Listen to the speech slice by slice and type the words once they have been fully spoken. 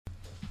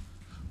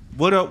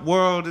What up,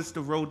 world? It's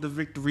the Road to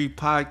Victory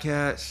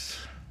podcast.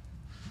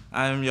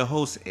 I am your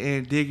host,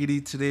 Ann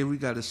Diggity. Today we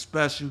got a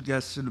special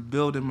guest in the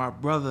building, my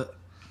brother.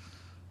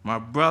 My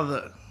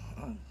brother,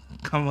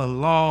 come a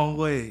long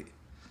way.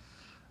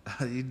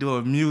 He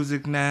doing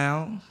music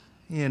now.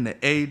 He in the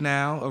A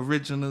now,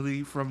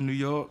 originally from New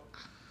York.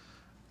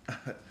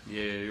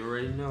 Yeah, you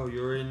already know.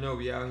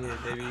 We out here,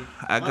 baby.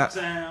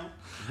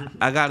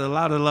 I got a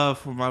lot of love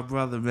for my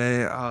brother,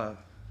 man.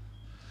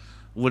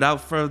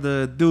 Without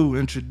further ado,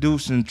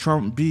 introducing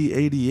Trump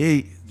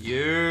B88.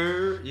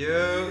 Yo.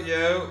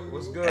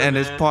 What's good, and man?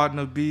 his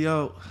partner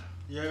B.O.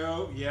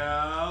 Yo.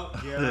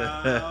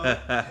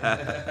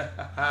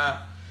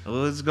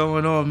 What's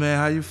going on, man?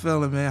 How you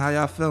feeling, man? How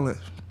y'all feeling?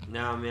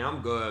 Nah, man,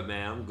 I'm good,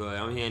 man.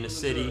 I'm here in the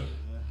city.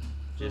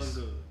 Just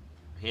good.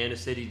 here in the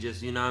city,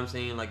 just, you know what I'm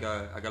saying? Like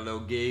I got a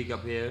little gig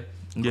up here.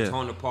 Yeah.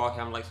 Tone Park,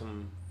 having like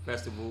some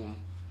festival.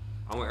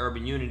 I'm with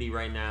Urban Unity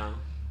right now,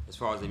 as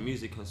far as the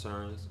music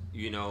concerns,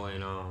 you know,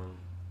 and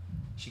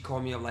she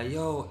called me up like,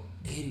 yo,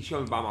 Eddie, she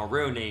called me by my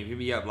real name, hit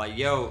me up like,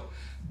 yo.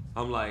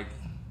 I'm like,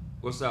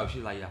 what's up?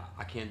 She's like, yeah,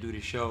 I can't do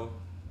this show.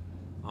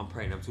 I'm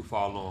pregnant, I'm too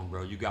far along,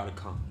 bro. You gotta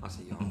come. I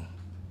said, yo,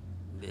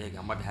 nigga,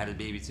 I'm about to have this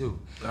baby too.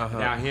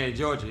 Down here in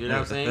Georgia, you know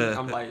what I'm saying?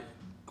 I'm like,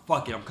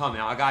 fuck it, I'm coming.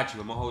 I got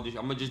you. I'm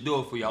gonna just do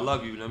it for you. I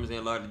love you. You know what I'm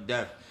saying? Love to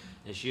death.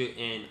 And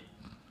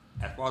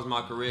as far as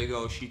my career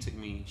goes, she took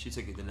it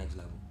to the next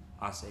level.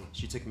 I say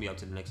she took me up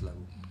to the next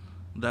level.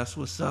 That's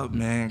what's up,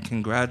 man.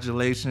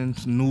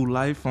 Congratulations. New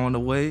life on the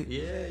way.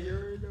 Yeah,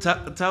 you're.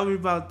 Tell me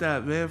about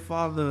that, man.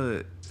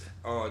 Fatherhood.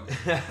 Oh,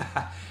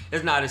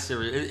 it's not as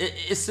serious.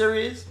 It's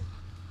serious,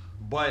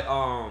 but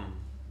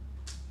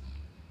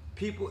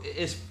people,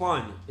 it's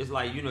fun. It's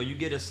like, you know, you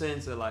get a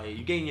sense of like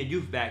you getting your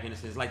youth back in a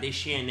sense, like they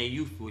sharing their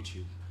youth with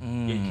you,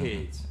 your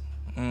kids.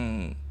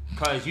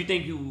 Cause you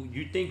think you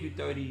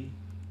 30,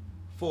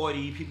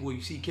 40. People,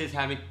 you see kids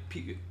having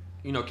people.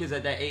 You know, kids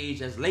at that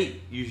age that's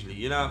late usually.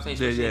 You know what I'm saying?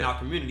 Especially in our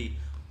community,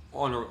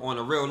 on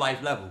a real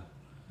life level.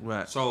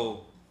 Right.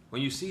 So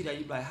when you see that,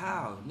 you be like,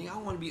 how? Nigga, I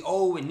want to be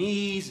old with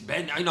knees.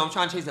 Bend. You know, I'm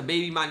trying to chase a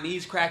baby, my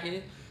knees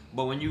cracking.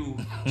 But when you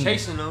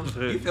chasing them,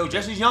 you feel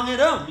just as young as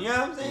them. You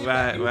know what I'm saying?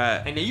 Right,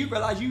 right. And then you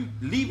realize you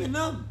leaving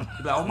them. You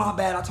be like, oh my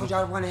bad, I told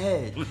y'all to run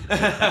ahead. You know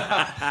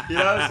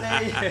what I'm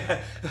saying?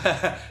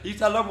 You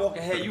tell them walk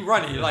ahead, you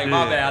running. You're like,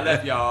 my bad, I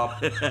left y'all.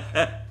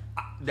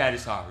 Daddy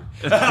sorry.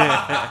 You know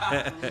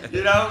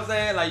what I'm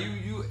saying? Like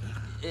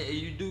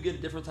you do get a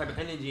different type of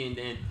energy, and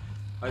then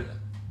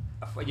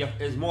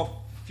there's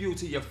more fuel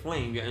to your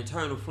flame, your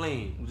internal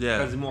flame. Yeah.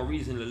 Because there's more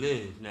reason to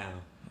live now.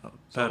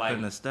 So Pep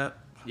in the step.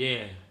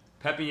 Yeah,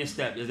 pep in your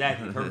step.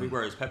 Exactly. Perfect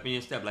words. Pep in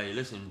your step. Like,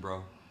 listen,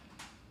 bro,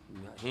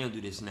 handle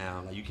this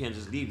now. Like, you can't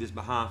just leave this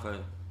behind for.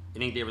 It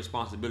ain't their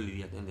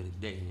responsibility at the end of the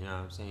day. You know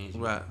what I'm saying?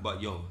 Right.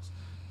 But yours.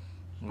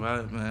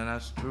 Right, man.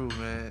 That's true,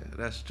 man.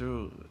 That's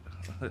true.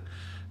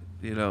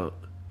 You know,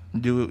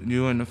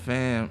 you and the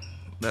fam,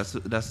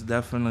 that's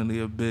definitely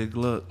a big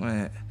look,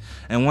 man.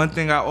 And one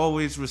thing I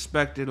always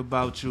respected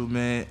about you,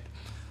 man,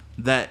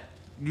 that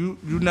you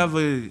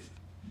never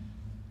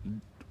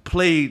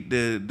played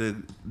the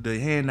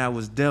hand that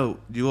was dealt.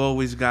 You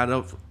always got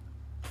up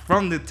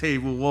from the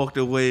table, walked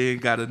away,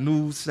 and got a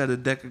new set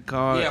of deck of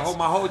cards. Yeah,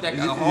 my whole deck.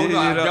 I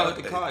dealt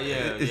with the card.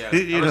 Yeah.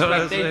 Thank you,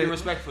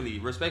 respectfully.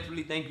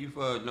 Thank you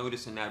for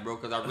noticing that, bro.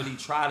 Because I really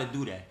try to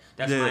do that.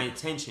 That's my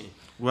intention.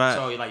 Right.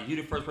 So like, you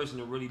the first person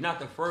to really, not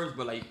the first,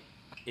 but like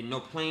in no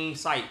plain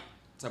sight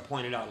to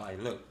point it out.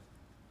 Like, look.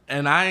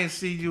 And I ain't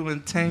see you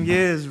in 10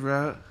 years,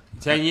 bro.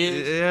 10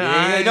 years?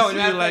 Yeah. No,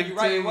 like you're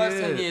right. It was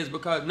 10 years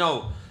because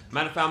Matter of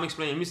fact, I'm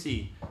explaining. Let me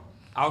see.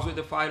 I was with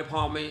the fire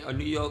department of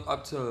New York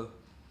up to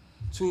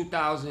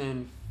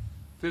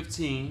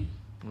 2015.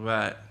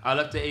 Right. I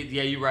left the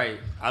you're right.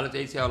 I left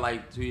the ATL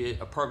like 2 years,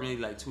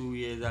 permanently like 2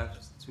 years after.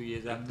 2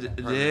 years after.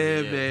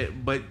 Yeah,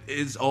 man. But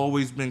it's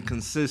always been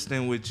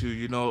consistent with you.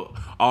 You know,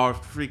 our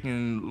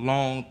freaking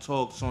long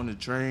talks on the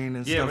train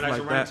and stuff like that. Yeah,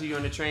 but I run to you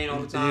on the train all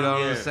the time. You know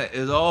what I'm saying?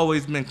 It's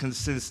always been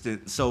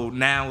consistent. So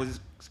now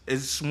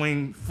it's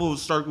swing full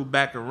circle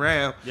back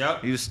around.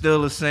 Yep. You're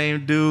still the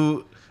same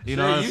dude. You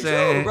know what I'm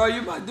saying? Too, bro.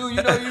 You my dude.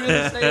 You know you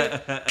really saying.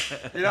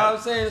 You know what I'm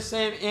saying? The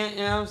same. You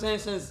know what I'm saying?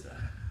 Since,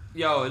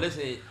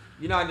 listen.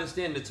 You know, I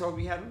understand the talk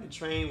we had on the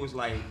train was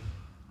like,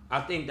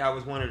 I think that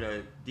was one of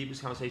the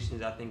deepest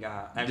conversations I think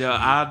I actually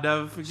I'll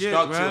never forget,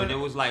 stuck right? to. And it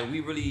was like, we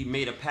really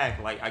made a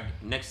pact. Like,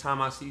 next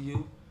time I see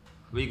you,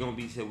 we're going to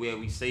be to where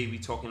we say we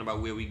talking about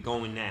where we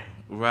going now.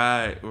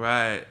 Right.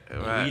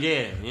 And we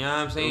there. You know what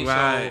I'm saying?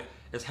 Right. So,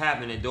 it's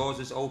happening. Doors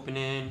is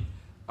opening.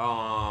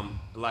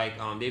 They've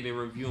been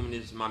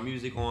reviewing my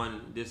music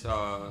on this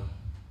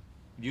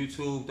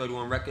YouTube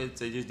 31 Records.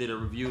 They just did a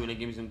review and they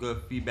gave me some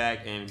good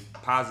feedback and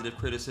positive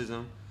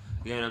criticism.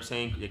 You know what I'm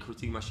saying? They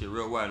critique my shit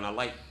real well, and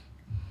I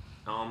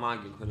don't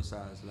mind getting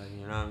criticized. Like,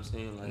 you know what I'm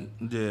saying? Like,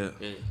 yeah,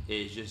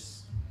 it's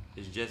just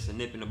a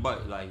nip in the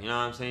butt. Like, you know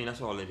what I'm saying?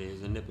 That's all it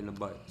is, a nip in the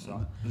butt.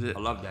 So I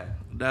love that.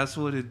 That's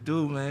what it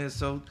do, man.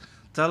 So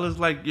tell us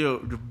like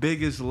the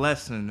biggest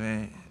lesson,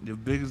 man. The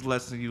biggest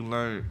lesson you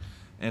learned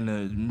in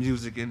the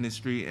music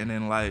industry and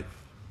in life.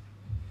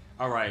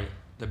 All right.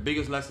 The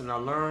biggest lesson I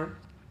learned.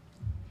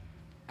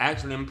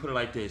 Actually, let me put it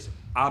like this.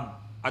 I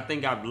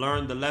think I've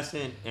learned the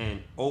lesson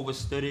and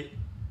overstood it.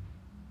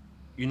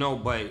 You know,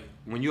 but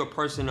when you're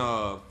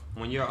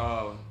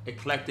a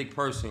eclectic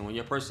person, when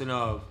you're a person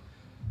of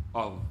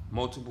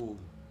multiple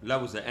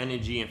levels of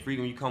energy and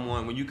freedom,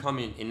 when you come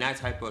in that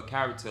type of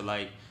character,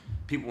 like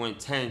people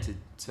intend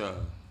to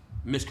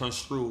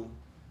misconstrue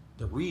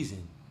the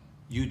reason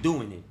you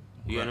doing it.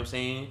 You know what I'm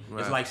saying?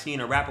 Right. It's like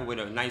seeing a rapper with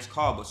a nice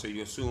car, but so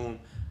you assume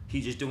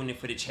he's just doing it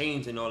for the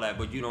chains and all that,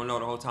 but you don't know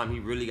the whole time he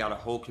really got a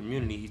whole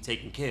community he's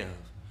taking care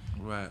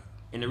of. Right.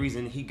 And the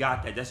reason he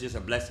got that's just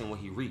a blessing what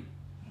he reaped.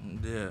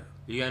 Yeah.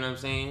 You know what I'm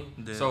saying?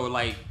 Yeah. So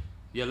like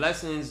your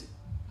lessons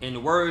in the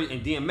word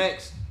in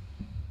DMX,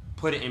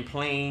 put it in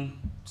plain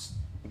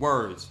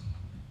words.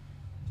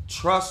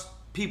 Trust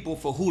people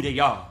for who they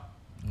are.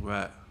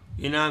 Right.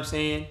 You know what I'm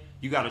saying?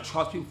 You gotta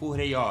trust people for who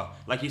they are.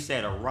 Like you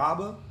said, a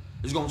robber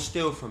is gonna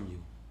steal from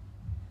you.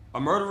 A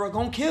murderer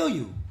gonna kill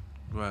you.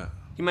 Right.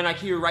 He might not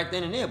kill you right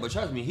then and there, but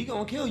trust me, he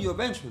gonna kill you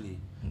eventually.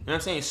 You know what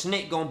I'm saying?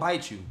 Snake gonna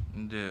bite you.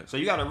 Yeah. So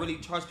you gotta really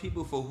trust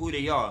people for who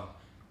they are.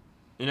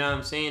 You know what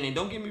I'm saying? And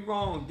don't get me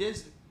wrong,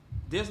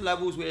 there's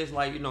levels where it's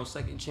like, you know,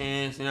 second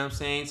chance, you know what I'm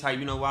saying? Type,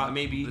 you know what,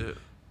 maybe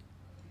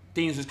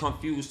things was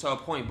confused to a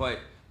point, but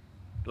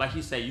like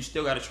you said, you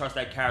still gotta trust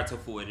that character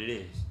for what it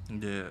is.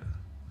 Yeah.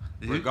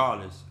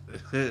 Regardless.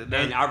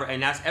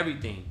 and that's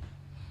everything.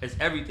 It's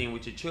everything.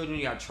 With your children,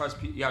 you gotta trust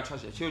people. You gotta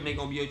trust your children. They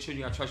gonna be your children.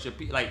 You gotta trust your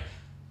people. Like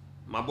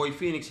my boy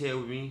Phoenix here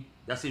with me.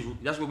 That's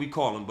what we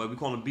call him. But we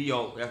call him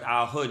B.O. That's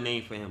our hood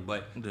name for him.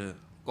 But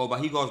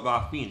he goes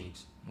by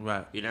Phoenix.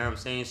 Right. You know what I'm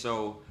saying?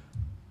 So,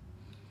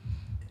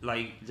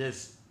 like,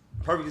 just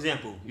perfect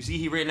example. You see,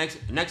 he right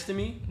next to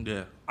me.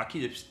 Yeah. I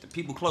keep the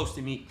people close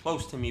to me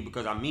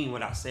because I mean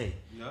what I say.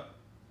 Yep.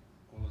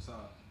 All the time.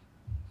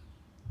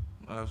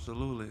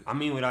 Absolutely. I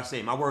mean what I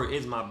say. My word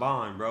is my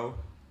bond, bro.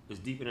 It's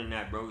deeper than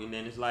that, bro. And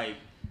then it's like,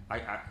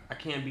 I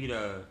can't be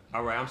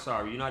all right, I'm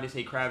sorry. You know how they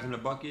say crabs in the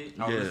bucket?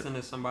 I was listening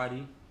to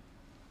somebody,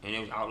 and it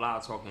was out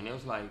loud talking. It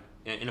was like,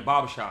 in the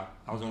barbershop.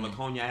 I was on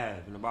Laconia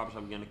Ave, in the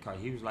barbershop getting the cut.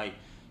 He was like,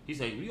 he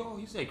said,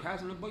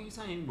 crabs in the bucket?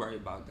 You ain't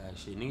worried about that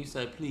shit. And he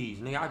said, please.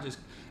 Nigga,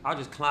 I'll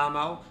just climb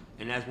out,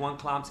 and as one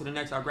climb to the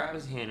next, I grab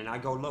his hand, and I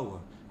go lower.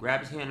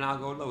 Grab his hand and I'll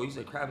go low. He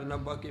said, crab in the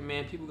bucket,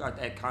 man. People got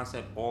that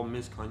concept all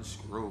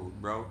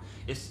misconstrued, bro.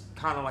 It's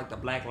kind of like the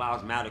Black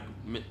Lives Matter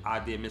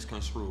idea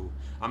misconstrued.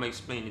 I'm going to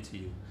explain it to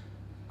you.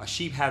 A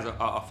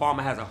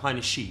farmer has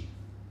 100 sheep.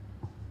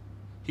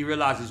 He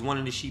realizes one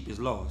of the sheep is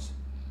lost.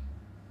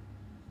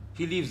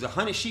 He leaves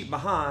 100 sheep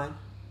behind,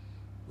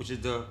 which is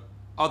the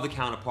other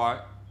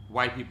counterpart,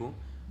 white people.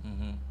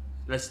 Mm-hmm.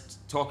 Let's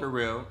talk it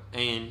real.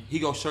 And he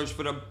goes search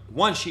for the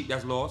one sheep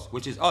that's lost,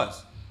 which is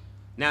us.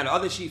 Now the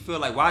other sheep feel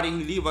like, why did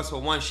he leave us for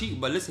one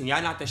sheep? But listen,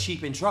 y'all not the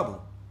sheep in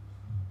trouble.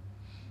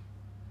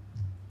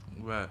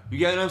 Right. You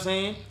get what I'm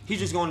saying? He's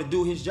just going to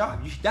do his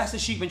job. That's the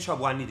sheep in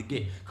trouble I need to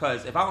get.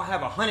 Because if I don't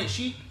have 100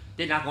 sheep,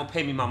 they're not going to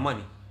pay me my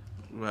money.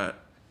 Right.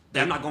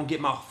 I'm not going to get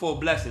my full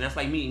blessing. That's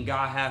like meeting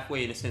God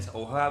halfway in a sense,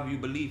 or however you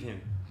believe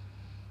him.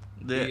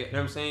 You get what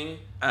I'm saying?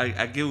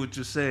 I get what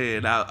you're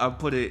saying. I'll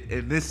put it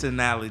in this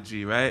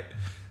analogy, right?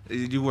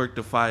 You worked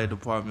the fire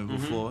department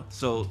before.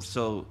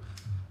 So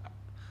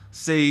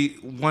say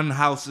one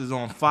house is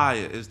on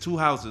fire. It's two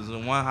houses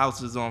and one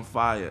house is on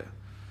fire.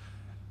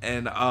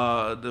 And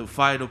the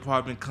fire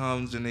department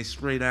comes and they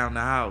spray down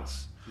the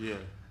house. Yeah.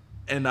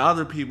 And the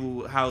other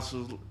people's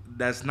houses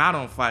that's not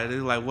on fire,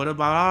 they're like, what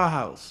about our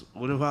house?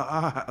 What about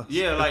our house?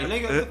 Yeah, like,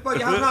 nigga,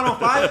 your house not on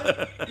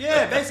fire?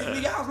 Yeah,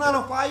 basically, your house not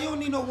on fire. You don't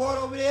need no water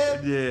over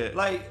there. Yeah.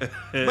 Like,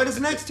 but it's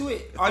next to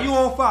it. Are you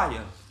on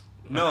fire?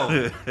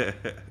 No.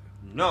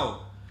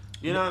 No.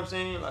 You know what I'm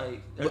saying?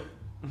 Like...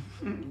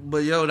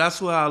 But yo, that's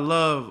what I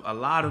love. A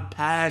lot of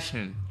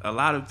passion,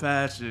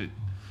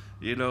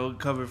 you know,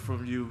 coming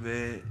from you,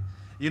 man.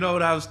 You know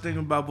what I was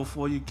thinking about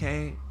before you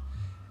came?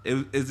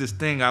 It's this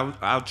thing,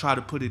 I'll try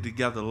to put it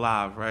together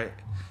live, right?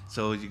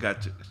 So you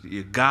got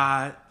your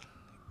God,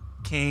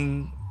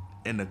 King,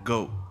 and the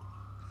GOAT.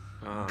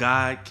 Uh-huh.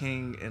 God,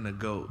 King, and the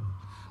GOAT.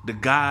 The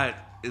God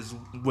is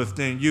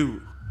within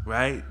you,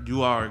 right?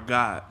 You are a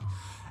God.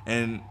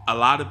 And a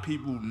lot of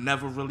people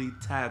never really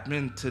tap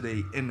into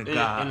the God. In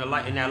that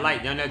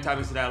light. They never tap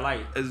into that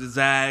light.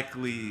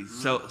 Exactly.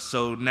 Mm-hmm.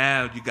 So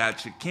now you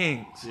got your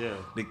kings. Yeah.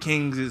 The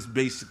kings is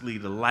basically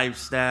the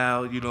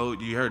lifestyle. You know,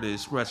 you heard the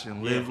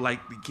expression, live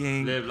like the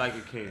king. Live like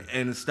a king.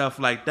 And stuff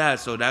like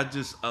that. So that's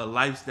just a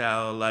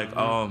lifestyle, like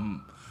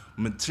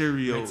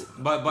material.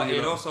 But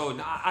it also,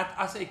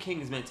 I say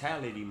king is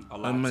mentality a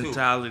lot too.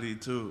 Mentality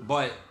too.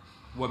 But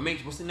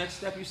what's the next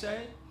step you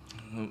said?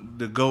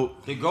 The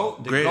GOAT. The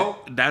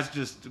GOAT? That's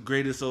just the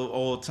greatest of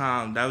all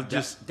time. That was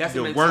just that's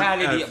the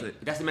mentality. Work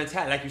ethic. That's the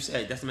mentality, like you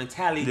said. That's the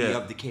mentality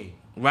of the king.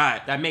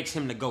 Right. That makes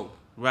him the GOAT.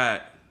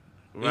 Right.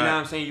 You know what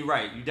I'm saying? You're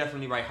right. You're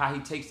definitely right. How he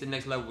takes the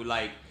next level,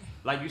 like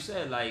you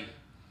said, like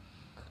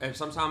if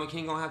sometime a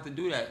king gonna have to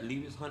do that,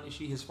 leave his 100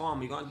 sheep, his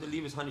farm. He gonna have to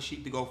leave his 100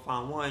 sheep to go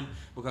find one,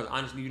 because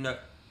honestly,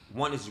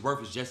 one is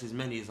worth just as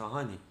many as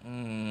 100.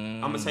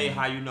 I'm gonna tell you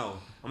how you know.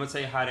 I'm gonna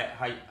tell you how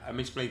I'm gonna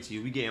explain to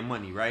you. We getting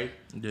money, right?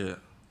 Yeah.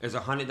 Is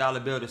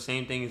 $100 bill the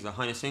same thing as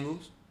 100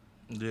 singles?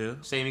 Yeah.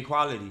 Same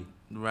equality,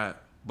 Right.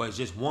 but it's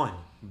just one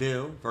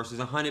bill versus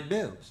 100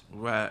 bills.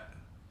 Right.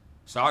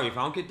 Sorry, if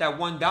I don't get that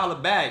 $1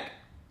 back,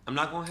 I'm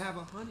not gonna have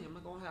 100.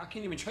 I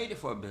can't even trade it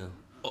for a bill.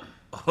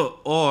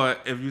 Or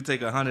if you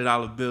take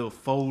 $100 bill,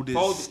 fold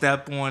it,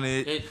 step on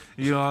it,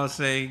 you know what I'm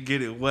saying,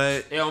 get it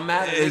wet. It don't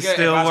matter. It's nigga,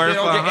 still worth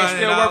 $100. It's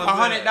still worth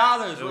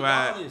 $100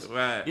 regardless.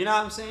 Right. You know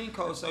what I'm saying,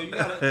 Cole? So you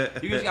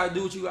just gotta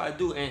do what you gotta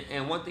do.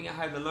 And one thing I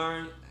had to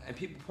learn, and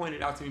people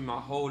pointed out to me my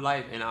whole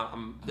life, and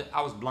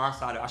I was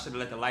blindsided. I should have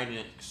let the light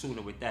in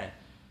sooner with that.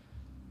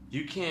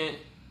 You can't.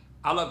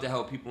 I love to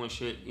help people and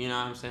shit. You know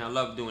what I'm saying? I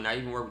love doing that. I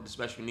even work with the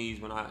special needs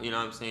when you know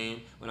what I'm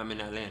saying, when I'm in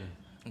Atlanta.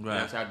 Right. You know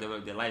what I'm saying? I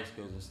develop their life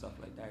skills and stuff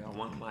like that. I got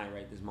one client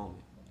right this moment.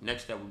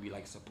 Next step would be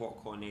like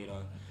support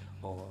coordinator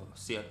or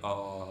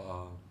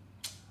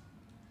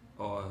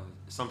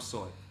some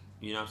sort.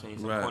 You know what I'm saying?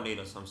 Some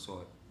coordinator of some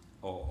sort.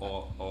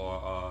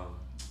 Or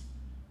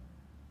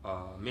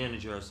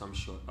manager of some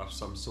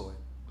sort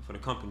for the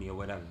company or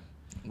whatever.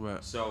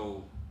 Right.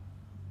 So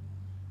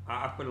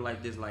I put it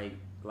like this,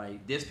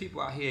 like there's people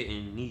out here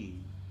in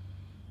need.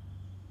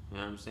 You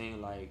know what I'm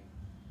saying? Like,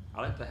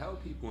 I like to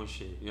help people and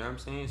shit. You know what I'm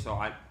saying?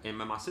 So and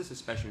my sister's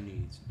special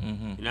needs.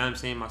 Mm-hmm. You know what I'm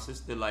saying? My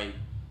sister, like,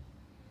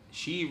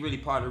 she really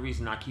part of the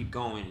reason I keep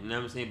going. You know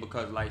what I'm saying?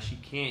 Because like she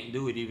can't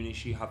do it even if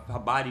her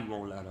body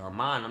won't let her. Her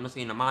mind, I'm not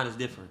saying the mind is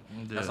different.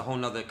 Yeah. That's a whole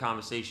nother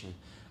conversation.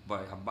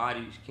 But her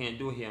body, she can't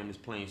do it here on this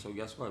plane. So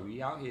guess what?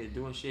 We out here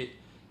doing shit.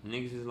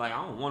 Niggas is like,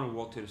 I don't want to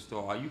walk to the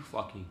store. Are you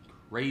fucking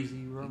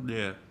crazy, bro?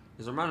 Yeah.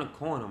 It's around the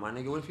corner, my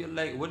nigga. What if you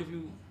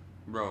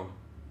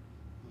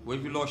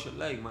lost your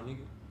leg, my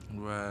nigga?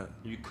 Right.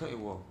 You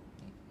couldn't walk.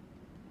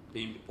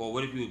 Or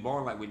what if you was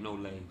born like with no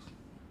legs?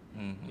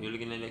 Mm-hmm. You're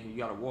looking at that, you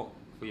gotta walk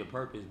for your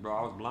purpose, bro.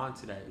 I was blind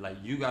to that. Like,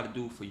 you gotta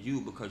do it for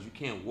you because you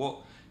can't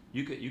walk.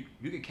 You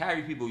could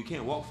carry people, you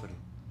can't walk for them.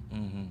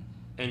 Mm-hmm.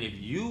 And if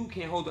you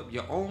can't hold up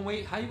your own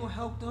weight, how you gonna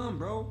help them,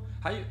 bro?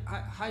 How you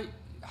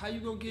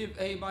gonna give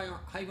everybody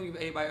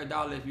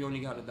 $1 if you only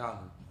got $1?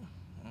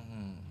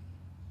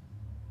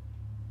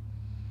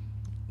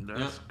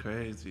 That's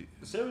crazy.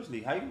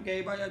 Seriously, how you gonna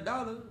give everybody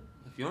 $1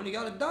 if you only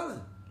got $1?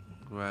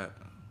 Right.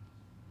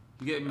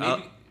 You get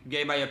maybe you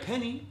gave everybody a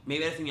penny,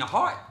 maybe that's in your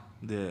heart.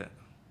 Yeah.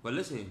 But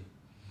listen,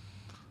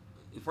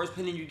 the first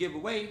penny you give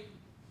away,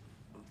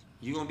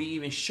 you're gonna be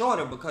even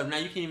shorter because now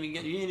you ain't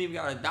even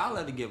got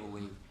 $1 to give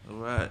away.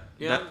 Right.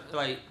 You know,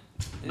 like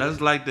that's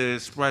like the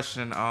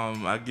expression,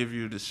 I give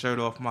you the shirt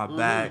off my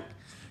back.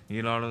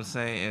 You know what I'm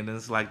saying? And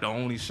it's like the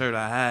only shirt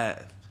I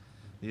had.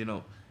 You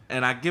know.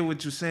 And I get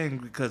what you're saying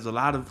because a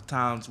lot of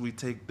times we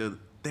take the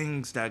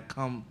things that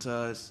come to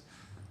us,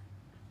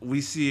 we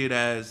see it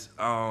as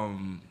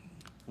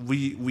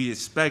we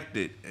expect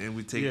it and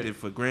we take it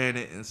for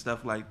granted and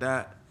stuff like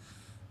that,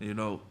 you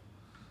know.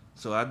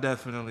 So I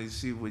definitely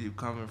see where you're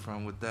coming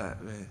from with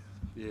that, man.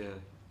 Yeah.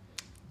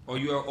 Or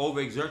you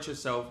overexert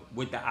yourself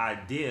with the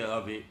idea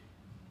of it,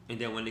 and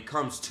then when it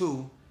comes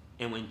to,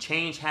 and when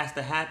change has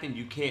to happen,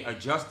 you can't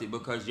adjust it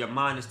because your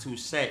mind is too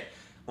set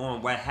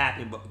on what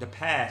happened, but the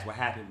past, what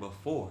happened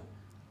before.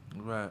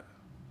 Right. You know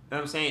what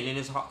I'm saying? And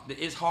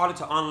it's harder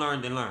to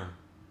unlearn than learn.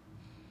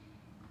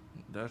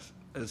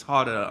 It's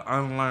harder to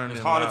unlearn. It's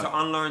harder to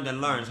unlearn than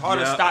learn. It's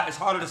harder to stop. It's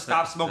harder to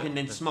stop smoking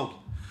than smoking.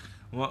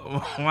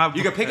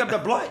 You can pick up the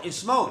blunt and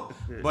smoke,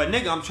 but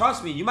nigga,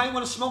 trust me, you might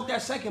want to smoke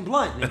that second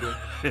blunt, nigga.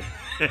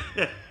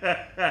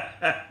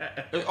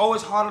 It's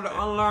always harder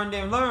to unlearn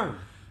than learn.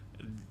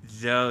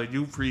 Yo,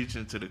 you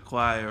preaching to the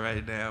choir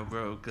right now,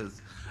 bro,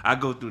 because I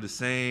go through the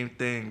same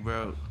thing,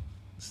 bro.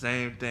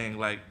 Same thing,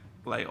 like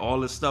all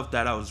the stuff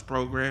that I was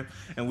programmed.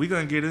 And we're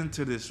going to get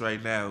into this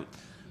right now.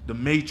 The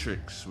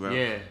Matrix, bro.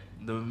 Yeah.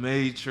 The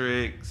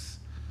Matrix.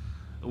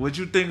 What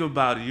you think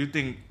about it? You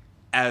think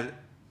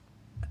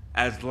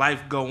as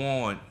life go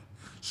on,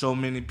 so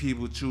many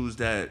people choose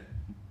that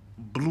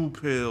blue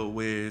pill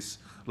where it's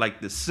like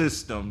the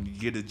system. You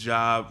get a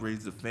job,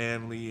 raise a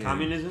family.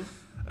 Communism?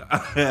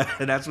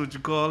 That's what you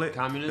call it?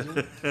 Communism?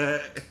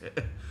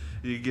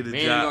 You get a job. We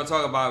ain't gonna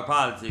talk about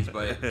politics,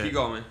 but keep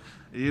going.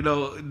 You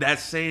know, that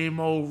same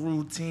old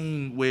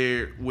routine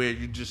where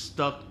you're just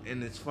stuck in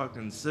this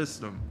fucking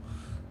system.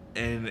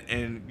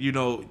 And you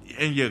know,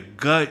 in your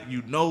gut,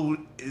 you know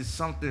it's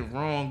something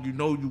wrong. You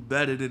know you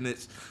better than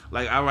this.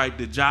 Like, all right,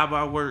 the job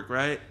I work,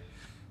 right?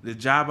 The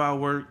job I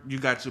work, you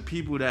got your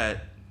people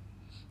that,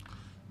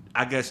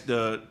 I guess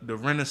the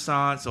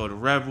Renaissance or the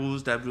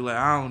rebels that be like,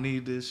 I don't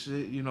need this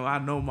shit. You know, I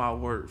know my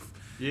worth.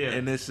 Yeah.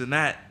 And this and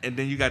that. And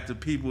then you got the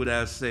people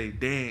that say,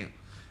 damn,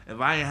 if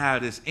I ain't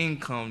have this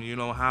income, you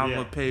know, how I'm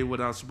going to pay what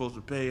I'm supposed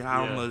to pay,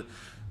 how I'm going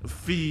to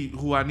feed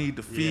who I need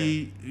to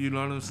feed, you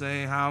know what I'm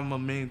saying, how I'm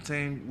going to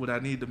maintain what I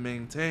need to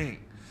maintain.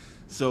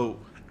 So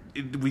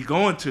we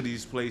go into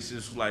these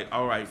places like,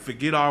 all right,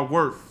 forget our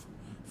worth.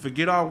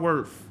 Forget our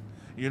worth.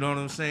 You know what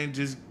I'm saying?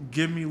 Just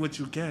give me what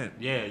you can.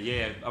 Yeah.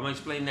 I'm going to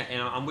explain that,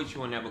 and I'm with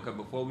you on that because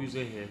before we was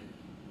in here,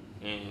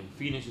 and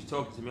Phoenix was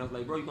talking to me, I was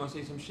like, bro, you going to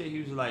say some shit?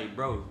 He was like,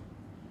 bro,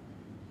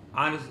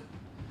 honestly,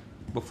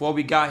 before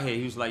we got here,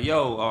 he was like,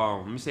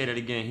 "Yo, let me say that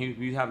again."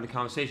 We was having a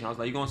conversation. I was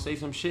like, "You gonna say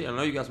some shit? I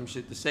know you got some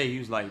shit to say." He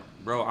was like,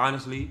 "Bro,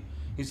 honestly,"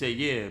 he said,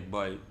 "Yeah,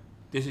 but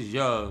this is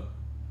your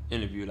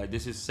interview. Like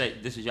this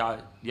is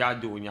y'all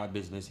doing y'all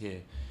business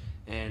here,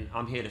 and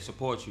I'm here to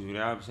support you. You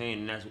know what I'm saying?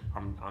 And that's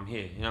I'm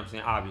here. You know what I'm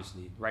saying?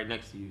 Obviously, right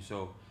next to you.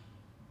 So,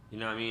 you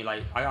know what I mean?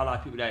 Like I got a lot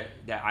of people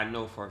that I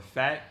know for a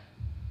fact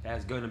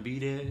that's gonna be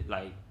there.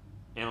 Like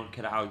it don't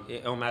care how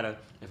it don't matter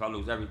if I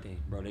lose everything,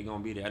 bro. They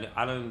gonna be there.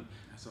 I don't.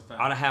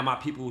 I done had my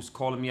people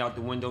calling me out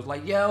the windows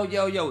like, yo.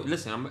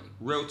 Listen, I'm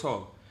real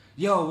talk.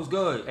 Yo, what's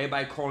good?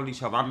 Everybody calling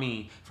each other. I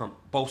mean, from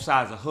both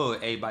sides of the hood,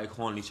 everybody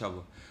calling each other.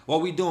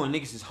 What we doing?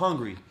 Niggas is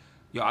hungry.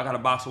 Yo, I got a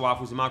box of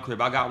waffles in my crib.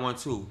 I got one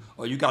too.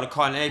 Or you got a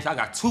carton of eggs? I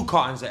got 2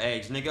 cartons of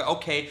eggs, nigga.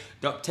 Okay,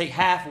 don't take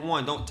half of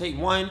one. Don't take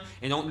one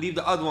and don't leave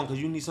the other one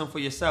because you need something for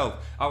yourself.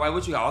 All right,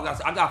 what you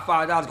got? I got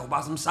 $5. Go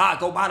buy some sauce.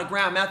 Go buy the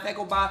ground. Matter of fact,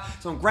 go buy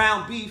some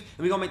ground beef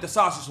and we gonna make the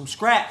sausage from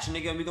scratch,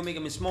 nigga. And we gonna make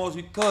them as small as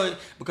we could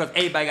because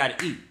everybody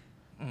gotta eat.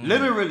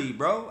 Literally,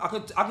 bro. I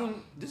can.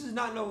 This is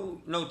not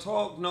no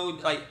talk. No,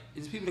 like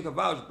it's people that can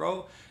vouch,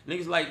 bro.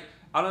 Niggas like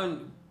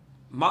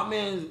my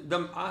man's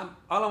all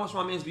I want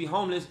my man's be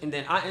homeless, and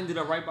then I ended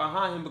up right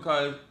behind him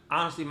because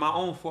honestly, my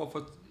own fault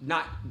for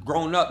not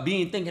growing up,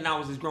 thinking I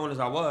was as grown as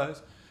I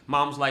was.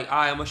 Mom's like, all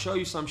right, I'm gonna show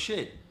you some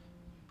shit.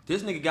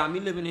 This nigga got me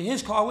living in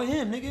his car with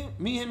him, nigga.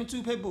 Me, him, and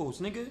 2 pit bulls,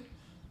 nigga.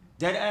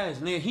 Dead ass,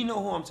 nigga. He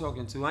know who I'm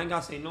talking to. I ain't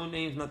gotta say no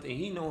names, nothing.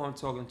 He know who I'm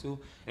talking to,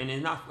 and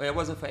it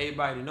wasn't for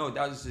everybody to know.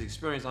 That was just his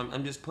experience.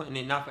 I'm just putting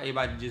it not for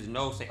everybody to just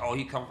know. Say, oh,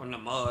 he come from the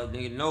mud,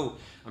 nigga. No,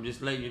 I'm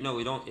just letting you know.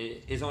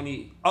 It's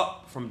only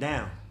up from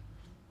down.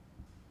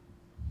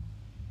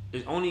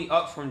 It's only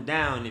up from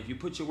down. If you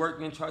put your work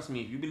in, trust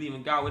me, if you believe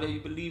in God, whatever you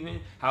believe in,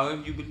 however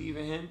you believe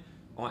in him,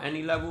 on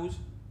any levels,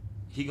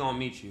 he gonna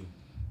meet you.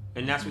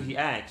 And that's what he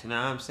asked, you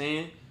know what I'm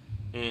saying?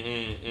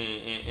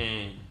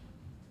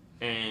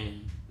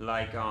 And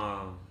like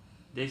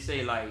they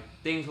say like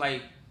things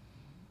like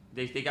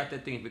they got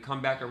that thing, if it come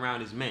back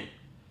around it's meant.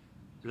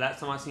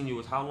 Last time I seen you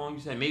was how long you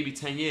said? Maybe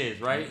 10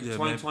 years, right? Yeah,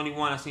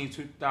 2021, I seen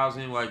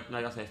 2000, like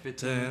I said,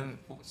 15,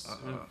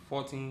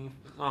 14,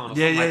 I don't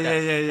know, yeah, something like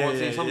that. Yeah,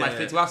 14, something like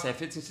 15, I said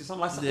 15,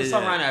 something like that.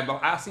 Something around that,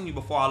 but I seen you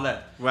before I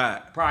left.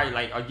 Right. Probably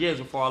like years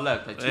before I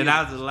left. Like and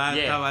that was the last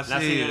time I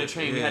seen you. On the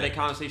train, we had that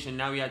conversation,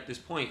 now we at this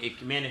point.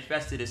 It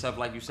manifested itself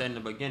like you said in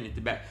the beginning,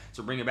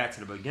 to bring it back to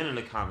the beginning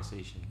of the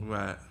conversation.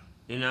 Right.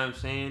 You know what I'm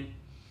saying?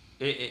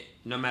 It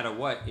no matter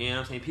what, you know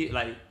what I'm saying? People,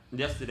 like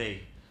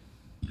yesterday,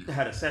 I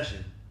had a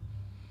session.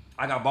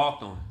 I got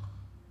balked on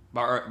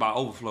by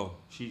Overflow.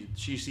 She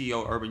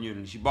CEO of Urban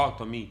Unity. She balked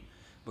on me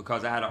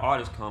because I had an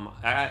artist come.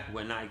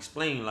 When I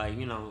explained, like,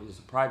 you know, it's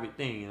a private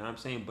thing, you know what I'm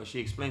saying? But she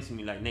explained to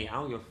me, like, Nate, I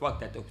don't give a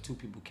fuck that the 2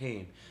 people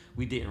came.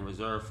 We didn't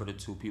reserve for the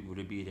 2 people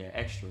to be there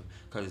extra.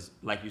 Because,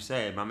 like you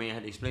said, my man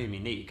had to explain to me,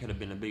 Nate, it could have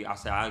been a big. I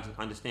said, I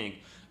understand.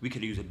 We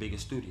could have used a bigger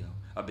studio,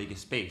 a bigger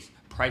space.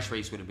 Price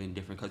rates would have been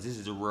different because this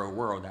is a real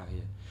world out here.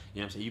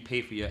 You know what I'm saying? You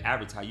pay for your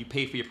advertising. You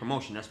pay for your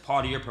promotion. That's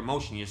part of your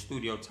promotion, your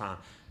studio time.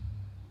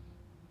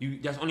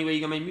 That's the only way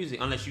you're gonna make music,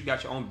 unless you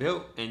got your own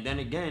build. And then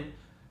again,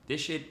 this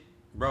shit,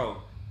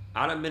 bro,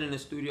 I done been in the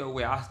studio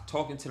where I was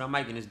talking to the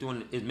mic and it's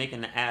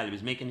making the ad-lib,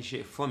 it's making the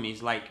shit for me.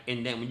 It's like,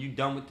 and then when you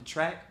done with the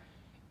track,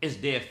 it's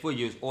there for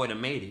you, it's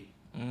automated.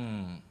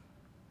 You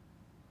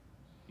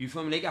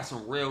feel me? They got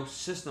some real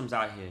systems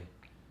out here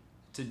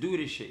to do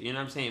this shit, you know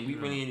what I'm saying? We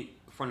really,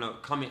 from the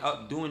coming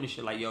up doing this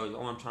shit, like, yo,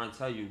 I'm trying to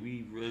tell you,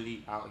 we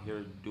really out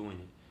here doing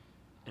it.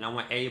 And I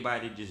want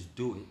everybody to just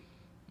do it.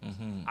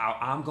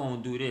 I'm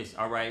gonna do this,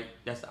 all right?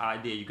 That's the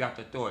idea. You got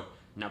the thought,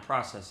 now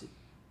process it.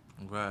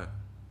 Right.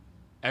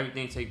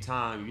 Everything take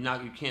time.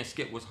 You can't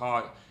skip what's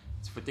hard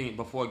for things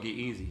before it get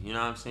easy. You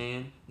know what I'm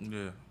saying?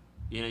 Yeah.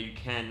 You know you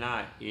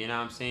cannot. You know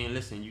what I'm saying?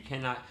 Listen, you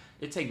cannot.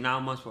 It take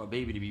 9 months for a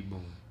baby to be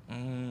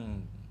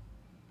born.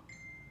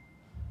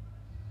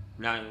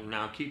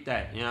 Now keep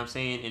that. You know what I'm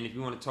saying? And if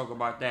you want to talk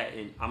about that,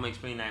 and I'm gonna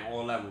explain that in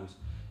all levels.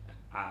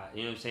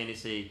 You know what I'm saying? They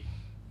say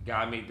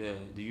God made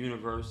the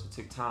universe. It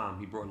took time.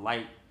 He brought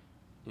light.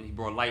 And he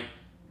brought light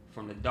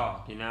from the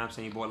dark, you know what I'm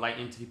saying? He brought light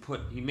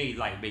he made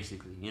light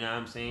basically, you know what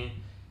I'm saying?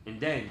 And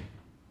then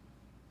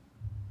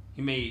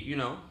he made, you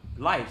know,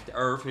 life, the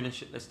earth and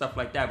stuff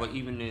like that. But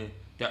even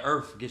the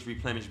earth gets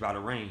replenished by the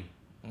rain,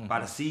 by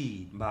the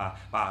seed, by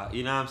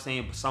you know what I'm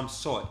saying, some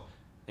sort.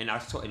 And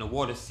the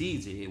water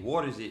seeds it. It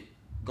waters it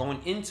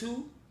going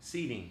into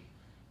seeding.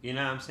 You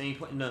know what I'm saying?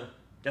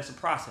 That's a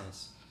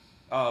process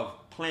of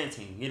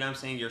planting. You know what I'm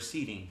saying? You're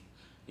seeding.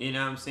 You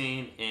know what I'm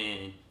saying?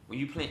 And when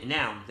you plant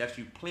now, that's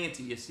you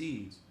planting your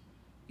seeds.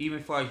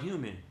 Even for a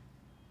human,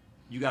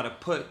 your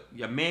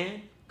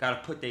man gotta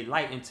put their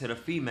light into the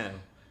female.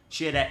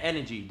 Share that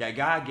energy that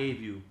God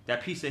gave you,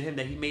 that piece of him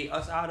that he made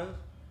us out of,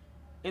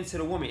 into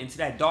the woman, into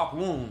that dark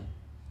womb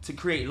to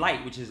create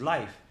light, which is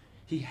life.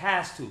 He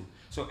has to.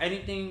 So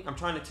anything I'm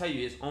trying to tell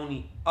you is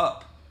only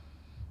up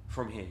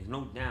from here. There's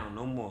no down,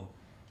 no more.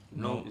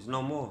 There's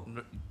no more.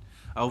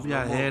 I hope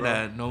y'all hear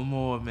that. No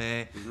more,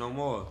 man. There's no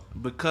more.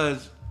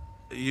 Because,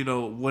 you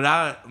know, what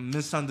I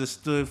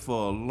misunderstood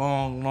for a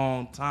long,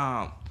 long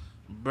time,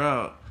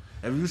 bro.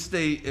 If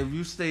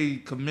you stay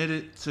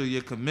committed to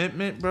your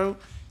commitment, bro,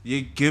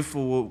 your gift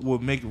will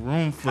make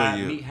room for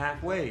you. Meet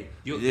halfway.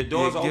 The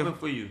doors are open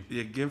for you.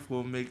 Your gift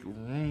will make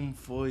room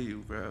for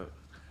you, bro.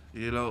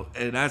 You know,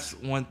 and that's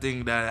one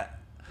thing that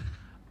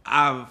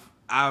I've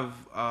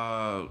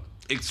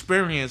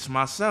experienced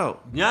myself.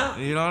 Yeah.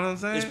 You know what I'm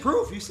saying? It's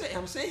proof.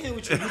 I'm saying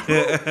with you. You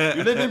proof.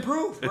 You live in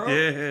proof, bro.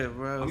 Yeah,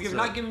 bro. I'm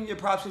not giving you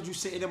props because you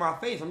sit it in my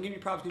face. I'm giving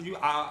you props because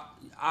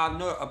I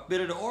know a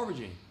bit of the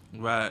origin.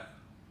 Right.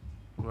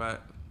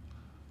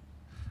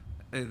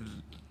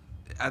 And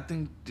I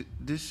think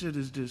this shit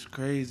is just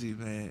crazy,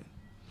 man.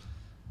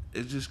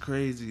 It's just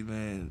crazy,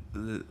 man.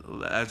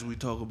 As we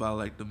talk about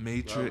like the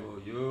Matrix.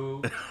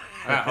 W.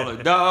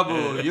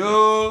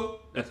 W.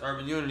 That's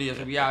Urban Unity. That's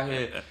what we out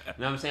here. You know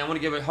what I'm saying? I want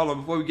to give it. Hold on,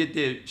 before we get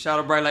there. Shout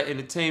out Bright Light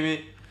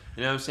Entertainment.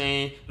 You know what I'm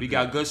saying? We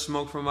got Good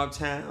Smoke from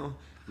Uptown.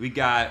 We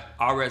got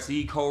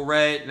RSE Code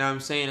Red. You know what I'm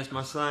saying? That's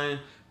my son.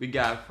 We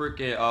got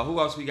freaking, who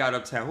else we got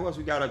uptown?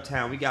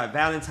 We got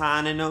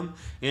Valentine in them.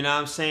 You know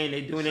what I'm saying?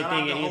 They doing their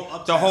thing.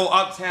 The whole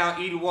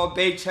uptown, Edenwald,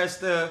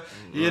 Baychester.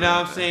 You know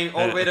what I'm saying?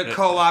 All the way to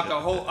Co-op, the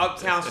whole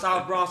uptown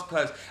South Bronx.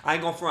 Because I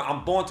ain't going front.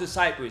 I'm born to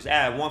Cypress.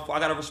 I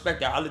got to respect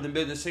that. I lived in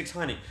building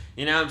 600.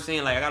 You know what I'm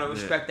saying? Like, I got to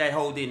respect that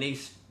whole thing.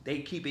 They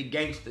keep it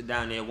gangster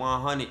down there,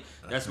 100.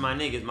 That's my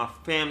niggas. My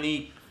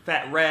family,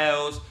 Fat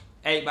Rails.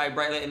 Everybody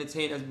Bright Light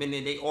Entertainment has been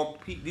there. These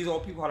all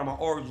people out of my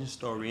origin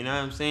story. You know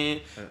what I'm saying?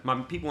 My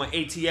people on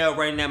ATL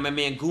right now. My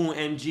man Goon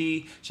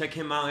MG, check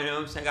him out. You know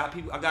what I'm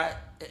saying?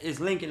 It's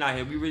Lincoln out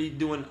here. We really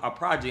doing a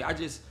project.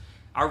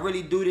 I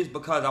really do this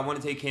because I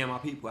want to take care of my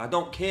people. I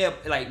don't care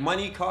like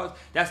money, cause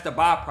that's the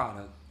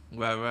byproduct.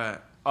 Right.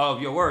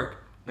 Of your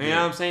work. You know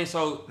what I'm saying?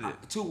 So,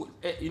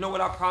 you know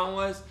what our problem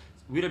was?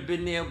 We'd have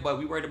been there, but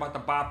we worried about the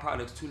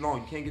byproducts too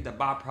long. You can't get the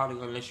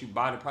byproduct unless you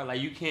buy the product.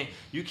 Like you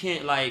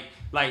can't like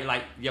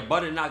your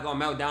butter not gonna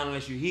melt down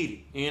unless you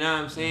heat it. You know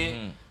what I'm saying?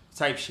 Mm-hmm.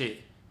 Type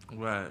shit.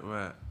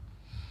 Right.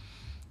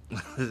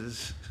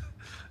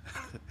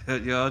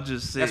 Y'all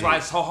just say. That's why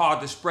it's so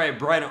hard to spread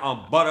bread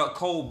on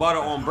cold butter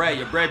on bread.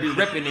 Your bread be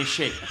ripping and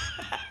shit.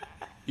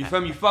 You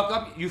feel me? You fuck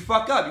up your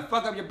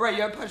bread.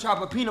 You ever try to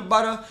put peanut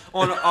butter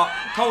on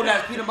cold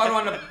ass peanut butter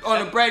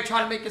on the bread,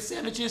 trying to make your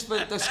sandwiches for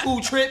the school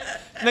trip?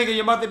 Nigga,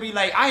 your mother be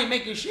like, I ain't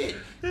making shit.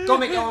 Go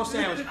make your own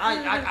sandwich.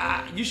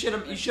 You should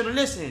have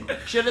listened.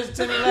 Should have listened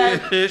to me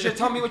last. You should have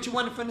told me what you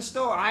wanted from the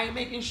store. I ain't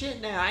making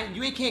shit now.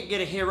 You can't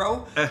get a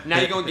hero. Now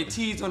you gonna get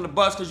teased on the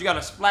bus because you got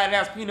a splattered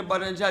ass peanut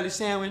butter and jelly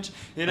sandwich.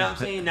 You know what I'm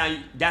saying? Now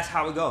that's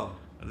how it go.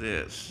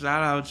 Yeah,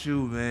 shout out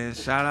you, man.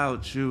 Shout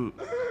out you.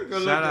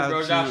 Good looking,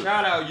 bro. Shout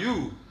out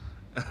you.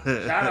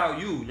 Shout out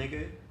you,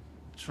 nigga.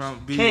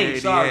 Trump King,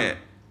 sorry.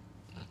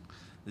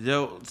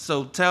 Yo,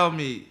 so tell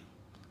me,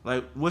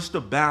 like, what's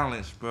the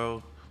balance,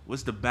 bro?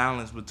 What's the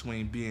balance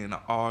between being an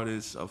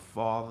artist, a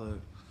father,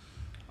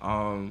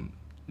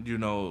 you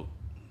know,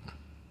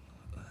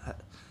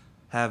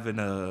 having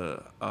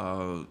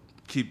a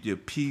keep your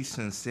peace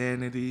and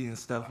sanity and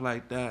stuff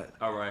like that?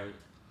 All right.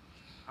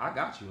 I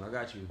got you.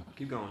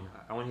 Keep going.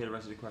 I want to hear the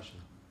rest of the question.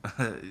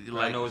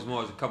 I know it's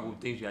more. There's a couple of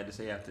things you had to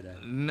say after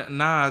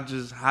that.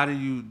 Just how do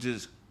you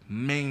just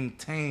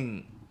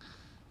maintain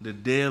the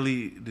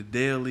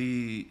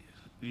daily,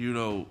 you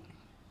know,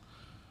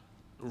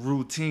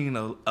 routine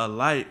of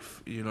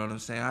life? You know what I'm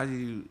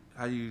saying?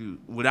 How you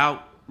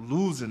without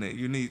losing it?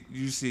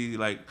 You see,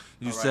 like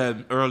you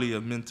said earlier,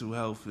 mental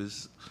health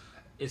is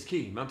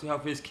key. Mental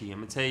health is key. I'm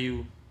gonna tell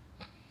you.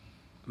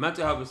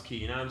 Mental health is key,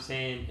 you know what I'm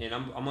saying? And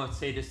I'm going to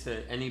say this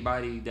to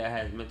anybody that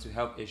has mental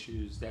health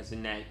issues that's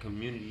in that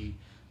community.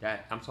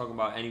 That I'm talking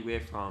about anywhere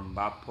from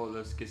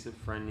bipolar,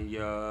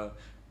 schizophrenia,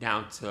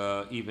 down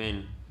to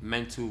even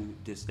mental.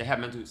 They have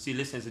mental. See,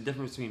 listen, there's a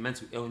difference between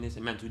mental illness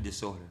and mental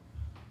disorder. You know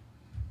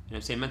what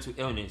I'm saying? Mental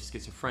illness,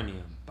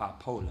 schizophrenia,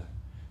 bipolar,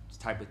 this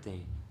type of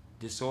thing.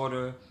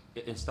 Disorder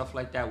and stuff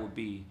like that would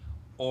be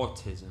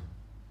autism,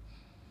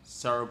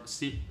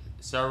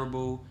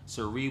 cerebral,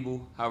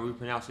 however you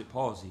pronounce it,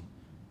 palsy.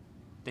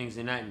 Things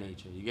in that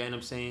nature. You get what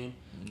I'm saying?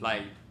 Mm-hmm.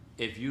 Like,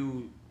 if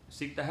you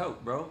seek the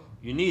help, bro,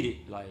 you need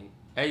it. Like,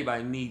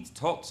 everybody needs to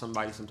talk to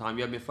somebody sometimes.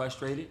 You ever been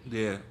frustrated?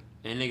 Yeah.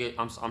 And nigga,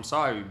 I'm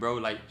sorry, bro.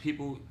 Like,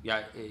 people,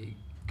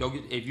 go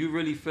get, if you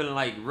really feeling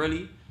like,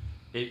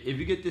 if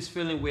you get this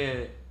feeling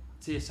where,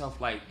 to yourself,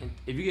 like,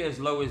 if you get as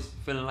low as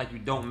feeling like you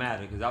don't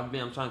matter, because I'm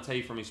trying to tell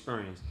you from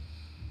experience,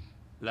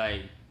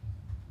 like,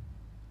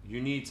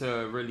 you need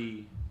to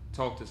really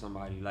talk to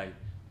somebody, like,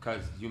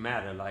 because you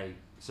matter, like,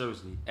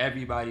 seriously,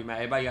 everybody matter.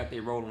 Everybody got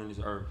their role on this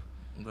earth.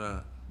 Right.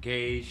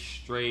 Gay,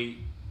 straight,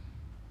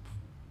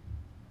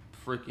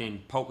 freaking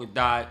polka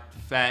dot,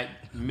 fat,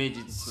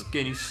 midget,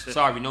 skinny.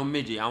 Sorry, no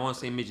midget. I want to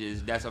say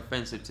midget. That's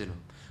offensive to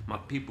them. My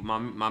people,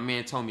 my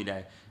man told me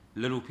that.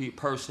 Little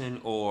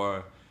person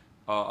or,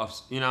 you know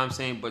what I'm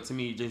saying? But to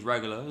me, just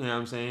regular. You know what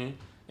I'm saying?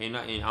 Ain't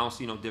nothing. I don't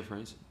see no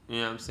difference. You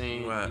know what I'm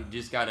saying? Right. You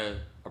just got to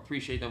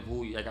appreciate them for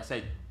who, like I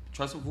said,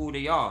 trust them for who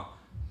they are.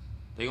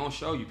 They gonna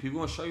show you. People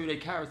gonna show you their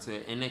character,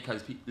 and then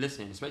cause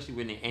listen, especially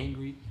when they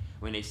angry,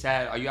 when they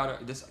sad. Are you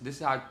out of this? This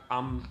is how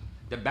I'm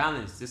the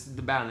balance. This is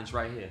the balance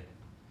right here.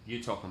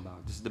 you're talking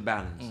about. This is the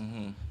balance.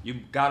 Mm-hmm. You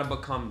gotta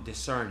become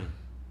discerning.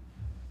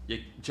 Your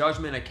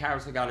judgment of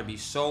character gotta be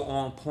so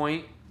on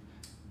point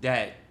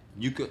that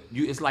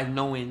it's like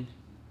knowing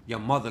your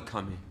mother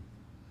coming.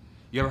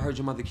 You ever heard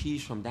your mother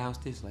keys from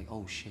downstairs? Like,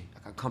 oh shit,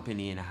 I got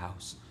company in the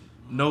house.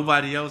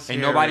 Nobody else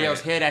and nobody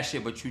else hear that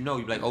shit, but you know,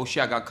 you're like, oh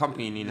shit, I got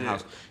company in the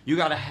house. You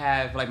gotta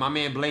have, like my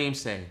man Blame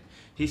said.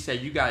 He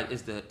said, you got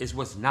it's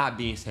what's not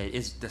being said.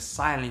 It's the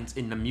silence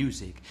in the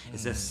music.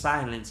 It's the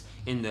silence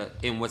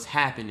in what's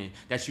happening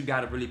that you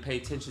gotta really pay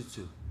attention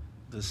to.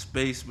 The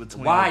space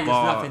between why the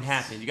bars. is nothing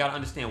happening? You gotta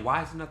understand,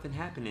 why is nothing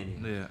happening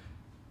in it? Yeah.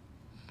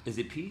 Is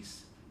it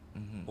peace?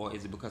 Or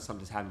is it because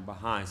something's happening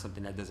behind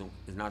something that is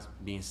not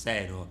being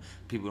said, or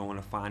people don't want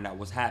to find out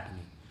what's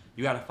happening?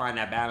 You got to find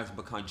that balance to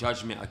become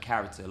judgment of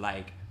character.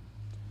 Like,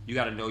 you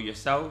got to know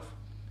yourself.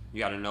 You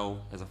got to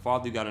know, as a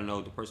father, you got to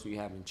know the person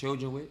you're having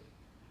children with.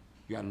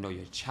 You got to know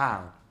your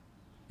child.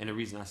 And the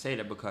reason I say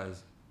that,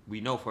 because we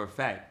know for a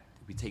fact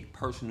that we take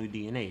personal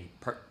DNA,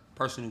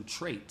 personal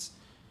traits,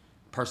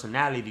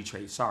 personality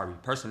traits,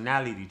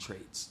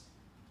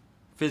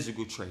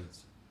 physical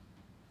traits.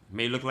 You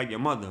may look like your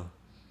mother.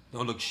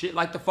 Don't look shit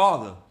like the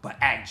father, but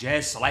act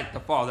just like the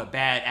father.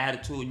 Bad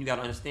attitude, and you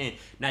gotta understand.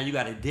 Now you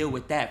gotta deal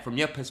with that from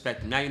your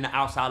perspective. Now you're on the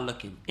outside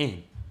looking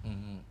in.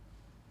 And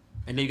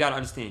then you gotta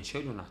understand,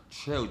 children are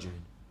children.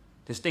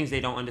 There's things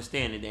they don't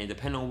understand, and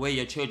depending on where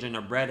your children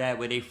are bred at,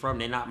 where they from,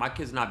 my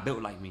kids are not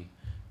built like me.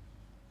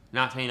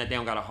 Not saying that they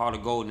don't got a heart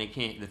of gold and they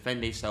can't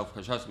defend themselves,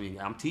 because trust me,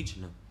 I'm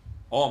teaching them.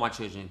 All my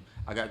children,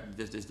 I got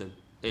this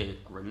I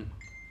ain't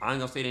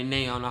gonna say their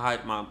name, I don't know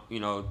how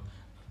my,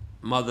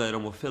 mother and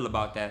them will feel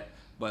about that.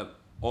 But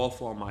all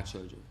 4 of my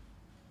children,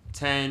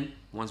 10,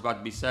 one's about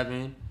to be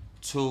 7,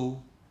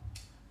 2,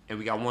 and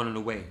we got 1 on the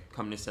way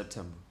coming in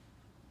September.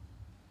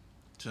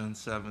 10,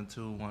 7,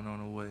 2, 1 on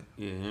the way.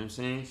 Yeah, you know what I'm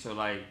saying? So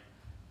like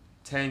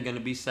 10 gonna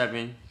be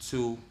 7,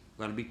 2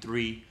 gonna be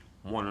 3,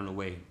 1 on the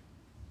way.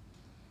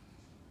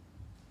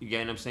 You get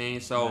what I'm saying?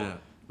 So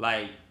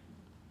like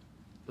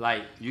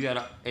you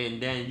gotta,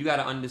 and then you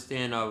gotta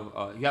understand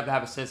you have to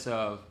have a sense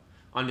of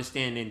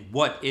understanding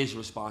what is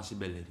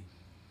responsibility.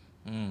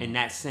 In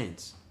that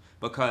sense,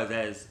 because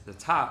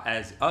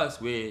as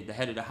us, we're the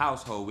head of the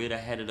household, we're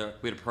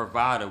the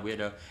provider, we're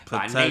the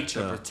by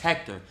nature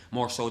protector,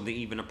 more so than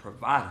even a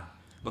provider,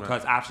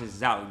 because options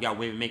is out. You got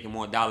women making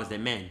more dollars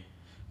than men,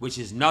 which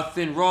is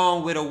nothing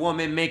wrong with a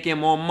woman making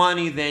more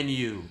money than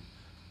you.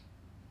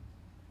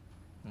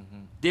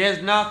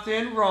 There's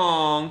nothing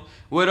wrong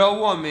with a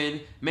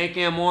woman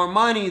making more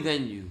money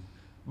than you,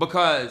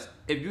 because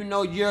if you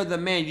know you're the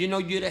man, you know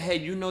you're the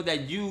head, you know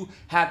that you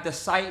have the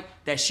sight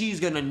that she's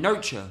going to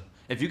nurture.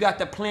 If you got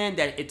the plan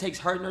that it takes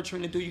her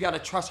nurturing to do, you got to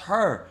trust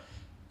her.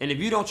 And if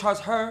you don't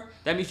trust her,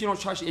 that means you don't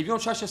trust. If you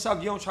don't trust yourself,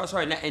 you don't trust her.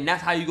 And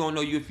that's how you're going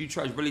to know if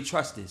you really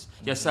trust this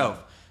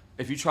yourself.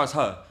 If you trust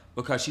her,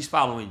 because she's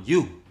following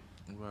you.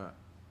 Right.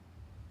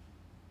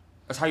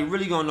 That's how you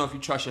really going to know if you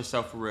trust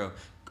yourself for real.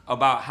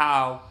 About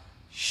how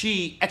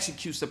she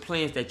executes the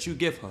plans that you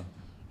give her.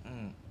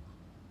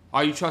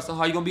 Are you trusting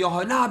her? You gonna be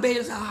on her? Nah, babe,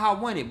 that's not how I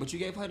want it. But you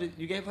gave her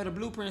the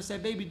blueprint and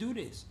said, baby, do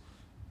this.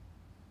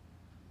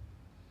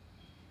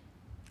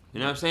 You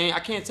know what I'm saying?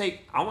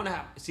 I want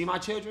to see my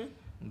children.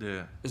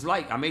 Yeah. It's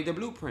like I made the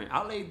blueprint.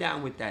 I laid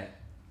down with that.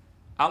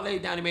 I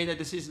laid down and made that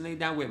decision. Laid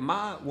down with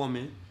my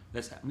woman.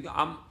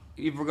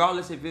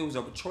 Regardless if it was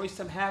a choice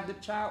to have the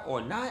child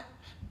or not,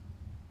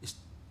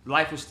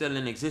 life was still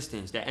in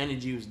existence. That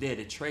energy was there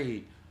to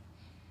trade.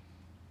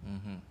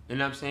 You know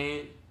what I'm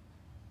saying?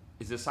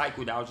 It's a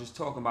cycle that I was just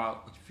talking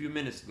about a few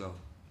minutes ago,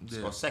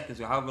 or seconds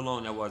ago, however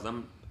long that was.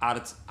 I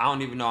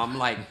don't even know. I'm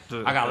like,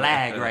 I got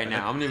lag right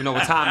now. I don't even know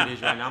what time it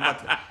is right now.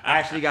 I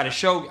actually got a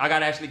show. I got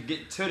to actually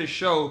get to the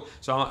show.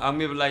 So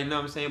I'm even like, you know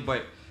what I'm saying?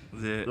 But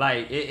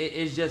like,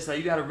 it's just like,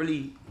 you got to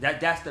really,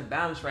 that's the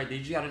balance right there.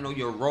 You got to know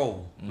your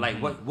role. Like,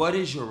 what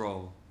is your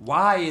role?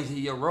 Why is it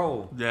your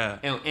role? Yeah.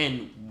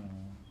 And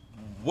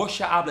what's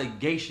your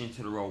obligation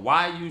to the role?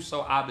 Why are you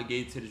so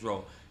obligated to this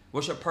role?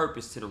 What's your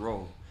purpose to the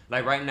role?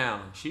 Like right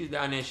now, she's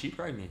down there, she's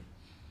pregnant.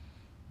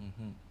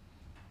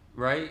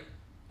 Right?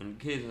 And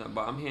the kids,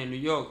 but I'm here in New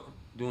York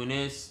doing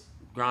this,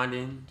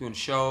 grinding, doing the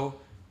show,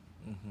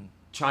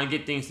 trying to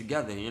get things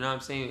together. You know what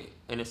I'm saying?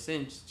 In a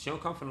sense, she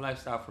don't come from the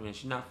lifestyle from there.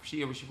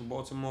 She from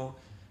Baltimore,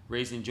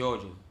 raised in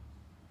Georgia.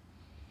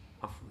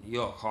 I'm from New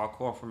York,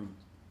 hardcore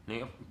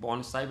born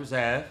in Cypress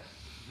Ave,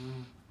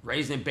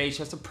 raised in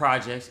Baychester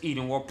Projects,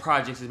 Edenwald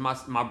Projects is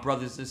my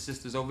brothers and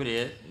sisters over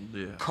there.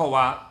 Yeah.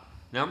 Co-op.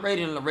 Now I'm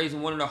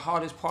raising one of the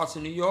hardest parts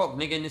of New York,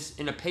 nigga.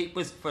 In the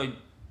papers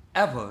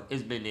forever,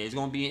 it's been there. It's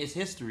gonna be in its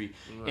history.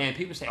 Right. And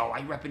people say, "Oh, why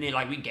you repping it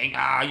like we gang?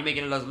 You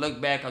making us look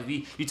bad because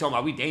you talking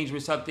about we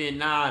dangerous up there?"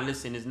 Nah,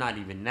 listen, it's not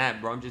even that,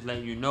 bro. I'm just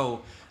letting you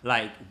know,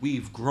 like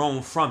we've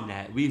grown from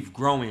that. We've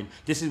grown.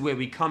 This is where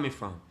we coming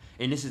from,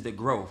 and this is the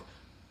growth.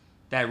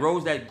 That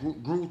rose that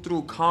grew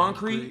through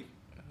concrete.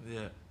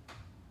 Yeah.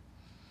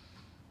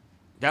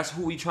 That's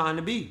who we trying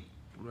to be.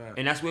 Right.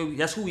 And that's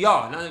who we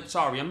are. Now,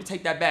 sorry, I'm gonna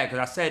take that back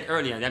because I said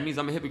earlier that means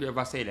I'm a hypocrite if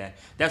I say that.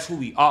 That's who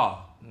we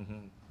are.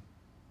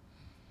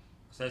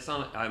 So that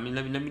sound like, I mean,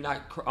 let me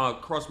not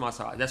cross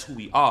myself. That's who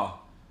we are.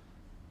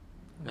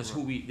 That's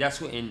who we. That's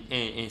who.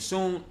 And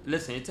soon,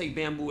 listen. It take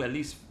bamboo at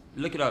least,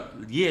 look it up,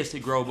 years to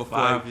grow before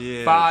 5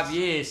 years. 5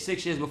 years,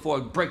 6 years before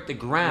it break the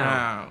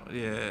ground.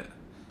 Yeah.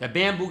 That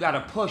bamboo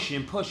gotta push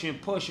and push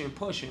and push and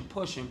push and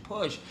push and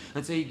push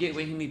until he get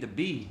where he need to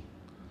be.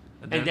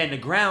 And then the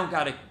ground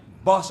gotta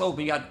bust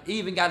open. You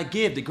even gotta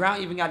give. The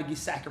ground even gotta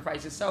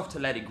sacrifice itself to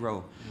let it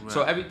grow. Right.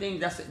 So everything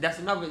that's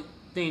another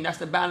thing. That's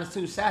the balance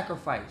too.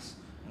 Sacrifice.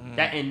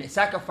 That and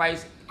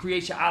sacrifice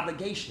creates your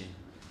obligation.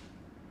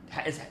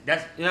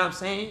 That's you know what I'm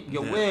saying.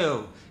 Your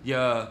will,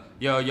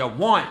 your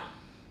want.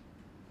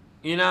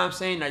 You know what I'm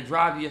saying. That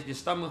drive your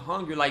stomach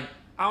hungry. Like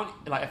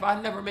if I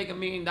never make $1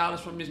 million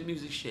from this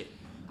music shit,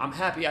 I'm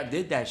happy I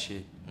did that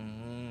shit.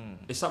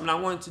 It's something I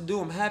wanted to do.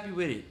 I'm happy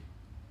with it.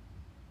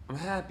 I'm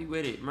happy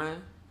with it,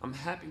 man. I'm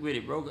happy with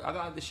it, bro. I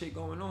got this shit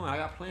going on. I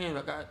got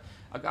plans.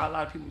 I got a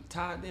lot of people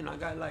tied in. I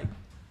got like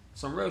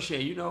some real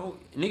shit, you know.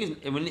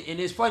 Niggas, and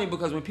it's funny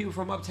because when people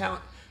from uptown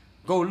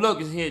go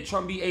look, it's here.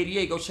 Trump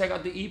B88. Go check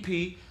out the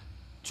EP.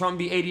 Trump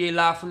B88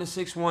 live from the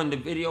 6-1. The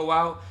video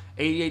out.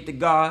 88 to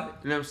God.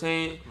 You know what I'm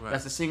saying? Right.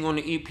 That's the single on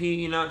the EP.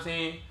 You know what I'm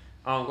saying?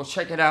 Go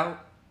check it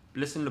out.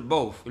 Listen to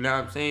both. You know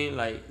what I'm saying?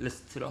 Like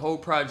listen to the whole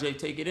project.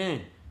 Take it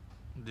in.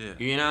 Yeah.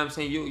 You know what I'm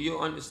saying?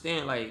 You'll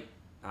understand. Like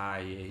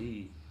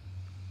I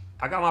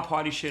got my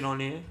party shit on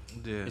there.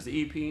 Yeah. It's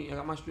the EP. I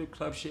got my strip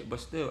club shit, but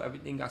still,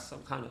 everything got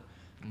some kind of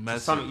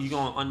Message. you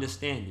gonna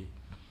understand it.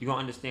 You gonna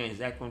understand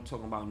exactly what I'm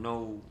talking about.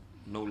 No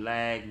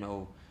lag.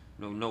 No.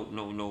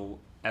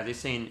 As they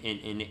say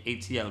in the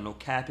ATL, no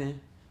capping.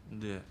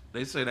 Yeah.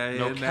 They say that.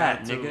 No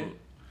cap, nigga.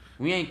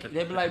 We ain't.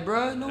 They be like,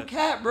 bruh, no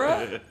cap,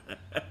 bruh.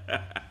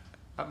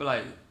 I be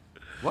like,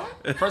 what?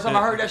 First time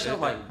I heard that shit, I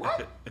was like,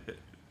 what?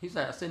 He's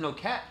like, I said no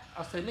cap.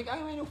 I said, nigga, I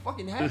ain't no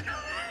fucking hat.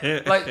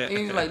 Like, and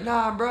he's like,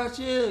 nah, bro,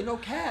 chill, no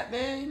cap,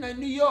 man. Like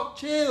New York,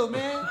 chill,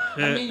 man.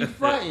 I mean, you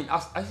fronting.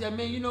 I said,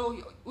 man, you know,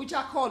 what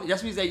y'all call it?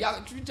 That's what he said.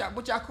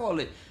 What y'all call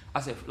it?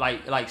 I said,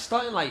 like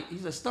stunting, like he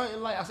said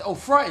stunting, like I said, oh,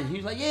 fronting. He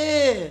was like,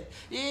 yeah.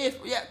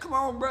 Come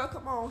on, bro,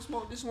 come on,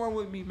 smoke this one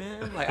with me,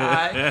 man. I'm like, all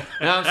right, you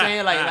know what I'm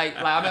saying? Like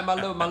I met my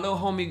little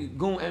homie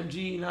Goon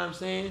MG. You know what I'm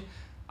saying?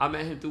 I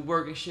met him through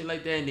work and shit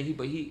like that, and then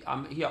he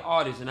an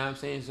artist, you know what I'm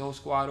saying? His whole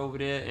squad over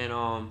there,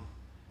 and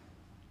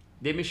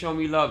they been showing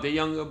me love. They're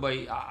younger, but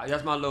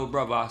that's my little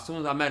brother. As soon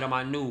as I met him,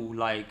 I knew,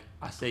 like,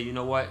 I said, you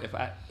know what? If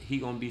he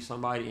gonna be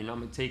somebody, and I'm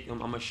gonna take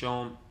him, I'm gonna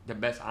show him the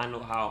best I know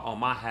how on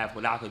my half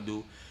what I could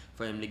do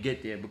for him to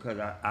get there, because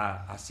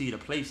I see the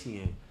place he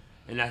in,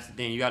 and that's the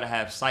thing. You gotta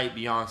have sight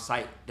beyond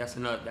sight. That's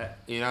another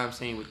you know what I'm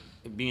saying, with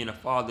being a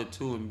father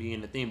too, and being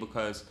the thing,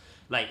 because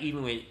like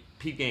even with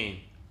P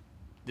Game.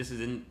 This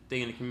is a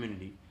thing in the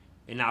community,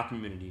 in our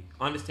community.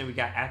 Understand we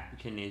got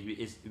African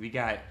names. We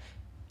got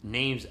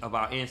names of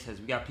our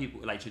ancestors. We got people,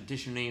 like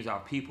traditional names of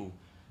our people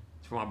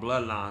from our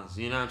bloodlines.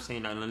 You know what I'm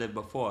saying? That lived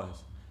before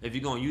us. If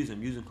you're going to use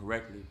them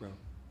correctly, bro.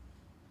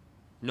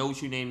 Know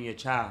what you name your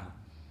child.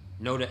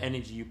 Know the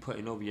energy you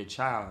putting over your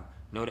child.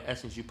 Know the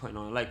essence you putting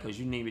on life. Because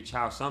you name your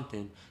child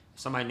something.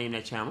 Somebody name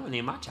that child. I'm going to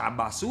name my child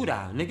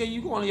Basuda. Nigga,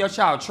 you calling your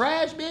child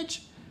trash,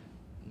 bitch?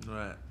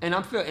 Right. And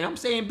I'm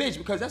saying bitch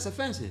because that's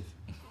offensive.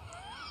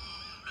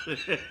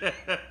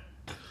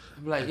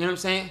 Like, you know what I'm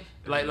saying?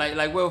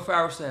 Like Will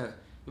Ferrell said.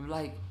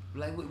 Like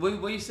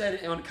what you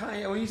said on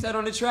Kanye, when you said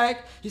on the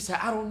track, he said,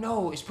 I don't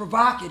know, it's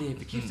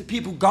provocative. It keeps the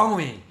people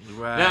going.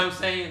 Right. You know what I'm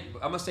saying?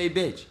 I'm gonna say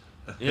bitch.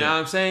 You know what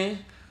I'm saying?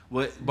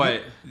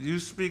 But you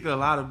speak a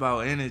lot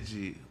about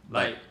energy.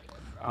 How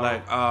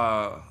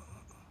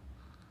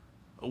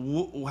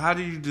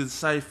do you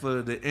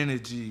decipher the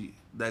energy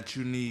that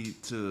you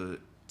need to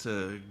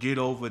get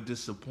over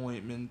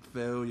disappointment,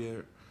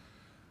 failure?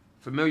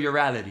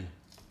 Familiarity.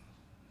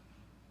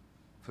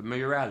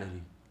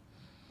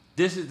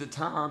 This is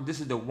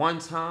the one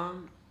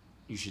time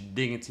you should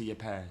dig into your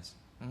past.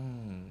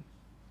 When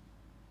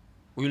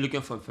you're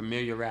looking for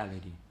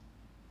familiarity,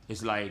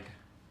 it's like,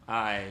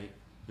 alright,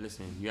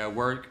 listen, you at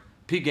work,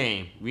 P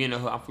Game, we in the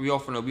hood, we all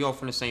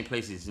from the same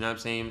places, you know what I'm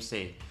saying?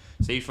 Say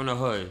you from the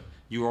hood,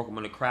 you work in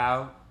the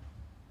crowd,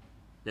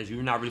 that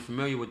you're not really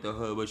familiar with the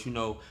hood, but you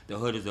know the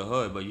hood is the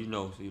hood, but you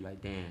know, so you're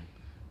like, damn.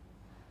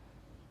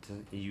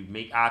 You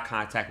make eye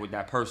contact with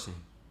that person,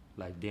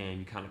 like, damn,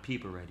 you kind of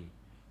peep already.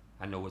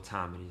 I know what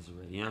time it is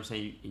already. You know what I'm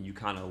saying? And you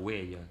kind of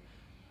aware, you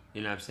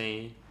know what I'm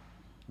saying?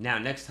 Now,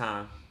 next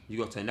time you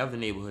go to another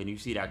neighborhood and you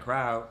see that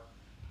crowd,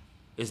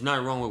 there's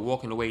nothing wrong with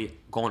walking away,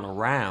 going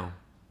around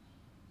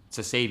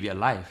to save your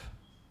life.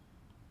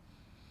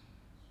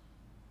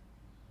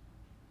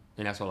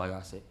 And that's all I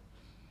gotta say.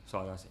 That's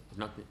all I gotta say. There's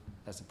nothing.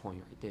 That's the point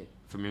right there.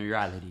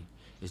 Familiarity.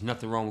 There's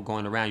nothing wrong with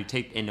going around. You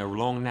take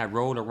along that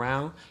road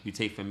around. You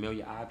take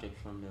familiar object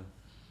from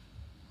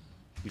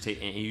and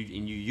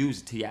you use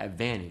it to your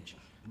advantage.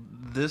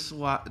 This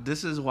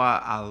is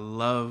why I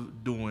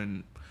love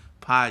doing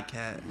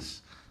podcasts,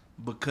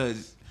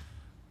 because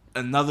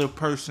another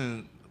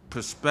person's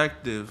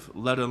perspective,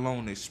 let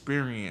alone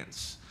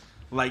experience,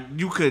 like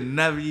you could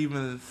never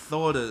even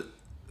thought of,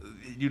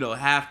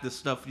 half the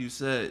stuff you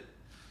said.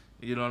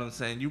 You know what I'm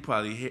saying? You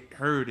probably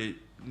heard it,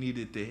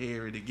 needed to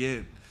hear it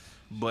again.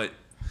 But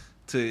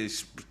to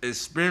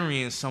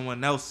experience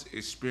someone else's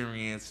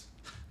experience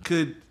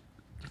could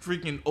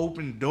freaking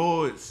open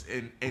doors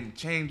and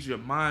change your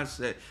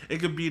mindset. It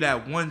could be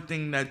that one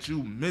thing that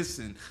you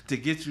missing to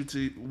get you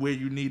to where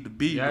you need to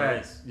be.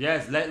 Yes,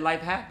 let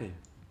life happen.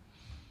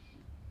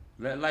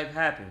 Let life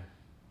happen.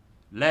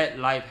 Let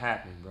life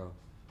happen, bro.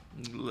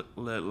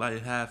 Let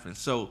life happen.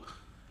 So,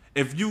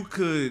 if you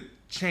could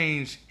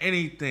change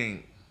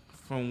anything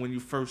from when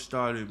you first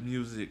started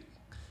music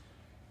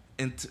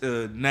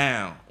into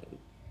now,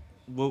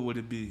 what would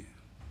it be?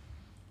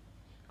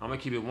 I'm gonna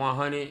keep it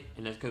 100,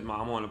 and that's because I'm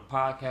on a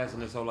podcast,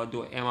 and that's all I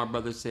do. And my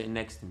brother sitting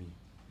next to me.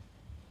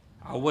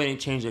 I wouldn't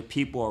change the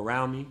people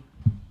around me.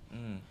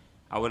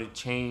 I would have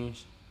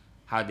changed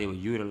how they were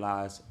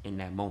utilized in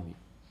that moment.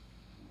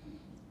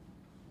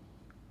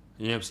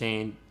 You know what I'm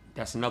saying?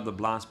 That's another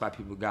blind spot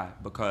people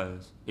got,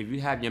 because if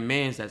you have your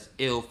mans that's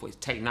ill for his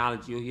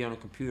technology, or he on the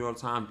computer all the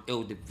time, ill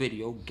with the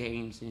video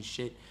games and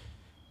shit,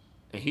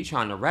 and he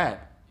trying to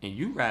rap, and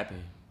you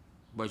rapping,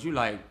 but you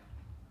like,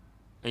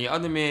 and your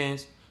other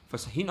mans,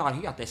 he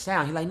got that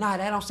sound. He like, nah,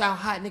 that don't sound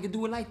hot, nigga,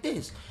 do it like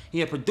this.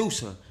 He a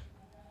producer.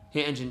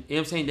 He engineer. You know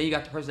what I'm saying? Then you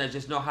got the person that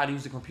just know how to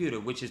use the computer,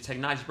 which is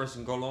technology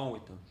person can go along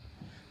with them.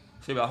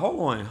 So you're like,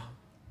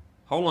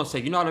 hold on a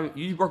second. You know what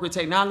you work with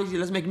technology?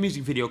 Let's make a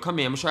music video. Come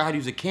in. I'm gonna show you how to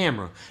use a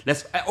camera.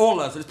 Let's put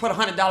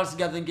 $100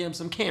 together and get him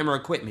some camera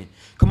equipment.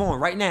 Come on,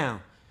 right now.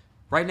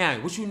 Right now,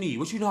 what you need?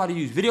 What you know how to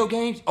use? Video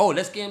games? Oh,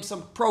 let's get him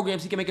some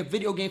programs. He can make a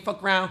video game,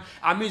 fuck around.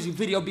 Our music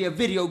video be a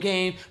video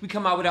game. We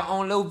come out with our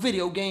own little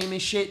video game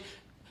and shit.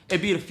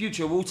 It'd be the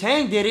future.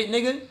 Wu-Tang did it,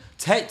 nigga.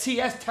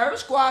 TS Terror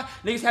Squad.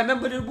 Niggas had,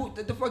 remember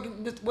the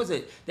fucking, was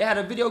it? They had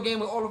a video game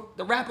with all of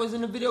the rappers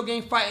in the video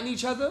game fighting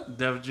each other.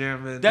 Def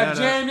Jam. You know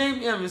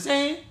what I'm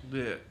saying? Yeah.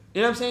 You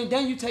know what I'm saying?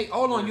 Then you take,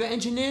 hold on, you're an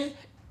engineer.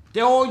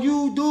 Then all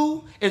you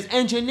do is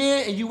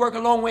engineer, and you work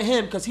along with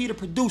him because he the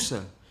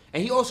producer.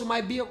 And he also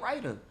might be a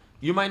writer.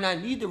 You might not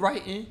need the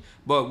writing,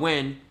 but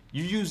when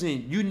you're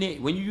using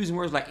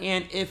words like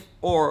and, if,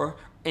 or,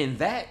 and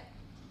that,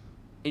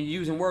 and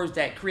you're using words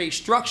that create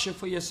structure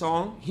for your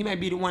song, he might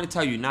be the one to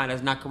tell you, nah,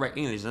 that's not correct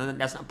English.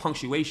 That's not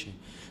punctuation.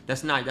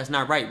 That's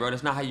not right, bro.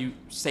 That's not how you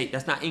say it.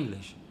 That's not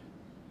English.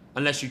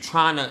 Unless you're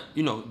trying to,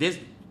 there's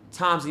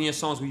times in your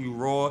songs where you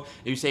roar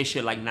and you say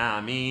shit like, nah,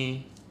 I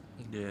mean.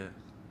 Yeah.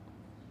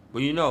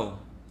 Well, you know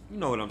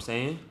what I'm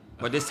saying.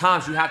 But there's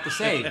times you have to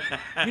say,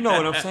 you know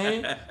what I'm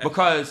saying?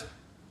 Because,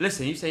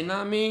 listen, you say,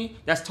 nah, I mean,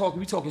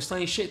 we talking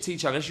slang shit to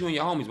each other. That's you and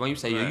your homies. When you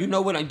say, right. You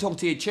know what I'm talking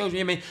to your children,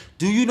 you mean,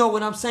 do you know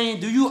what I'm saying?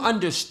 Do you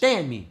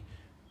understand me?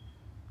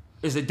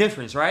 It's a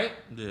difference, right?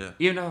 Yeah.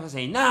 Even if I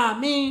say, nah, I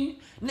mean,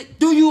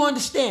 do you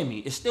understand me?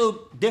 It's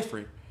still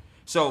different.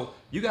 So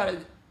you gotta,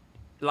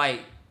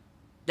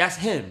 that's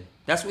him.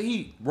 That's what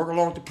he work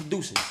along with the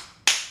producers.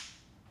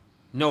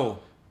 No.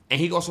 And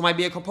he also might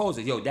be a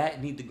composer. Yo,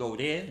 that need to go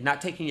there. Not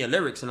taking your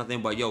lyrics or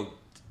nothing, but yo,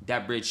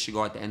 that bridge should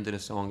go at the end of the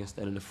song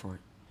instead of the front.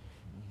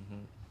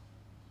 Mm-hmm.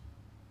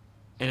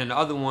 And then the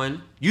other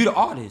one, you the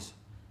artist.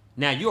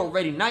 Now, you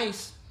already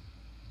nice.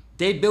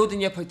 They building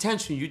your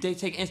potential. They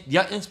take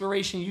your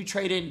inspiration, you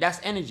trade in,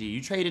 that's energy.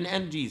 You trade in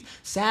energies.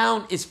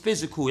 Sound is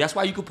physical. That's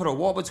why you could put a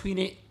wall between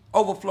it.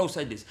 Overflow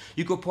said this.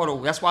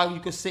 That's why you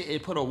could sit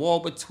and put a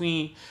wall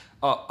between,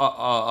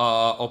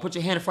 or put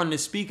your hand in front of the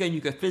speaker and you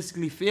could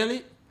physically feel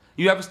it.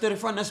 You ever stood in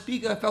front of a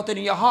speaker and felt it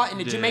in your heart in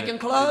the Jamaican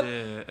club?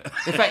 Yeah.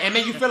 In fact, and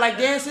made you feel like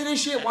dancing and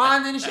shit,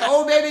 whining and shit.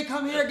 Oh, baby,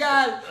 come here,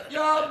 guys.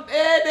 Yo,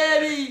 hey,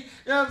 baby.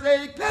 You know what I'm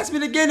saying? Pass me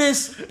the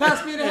Guinness.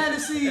 Pass me the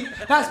Hennessy.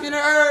 Pass me the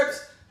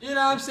herbs. You know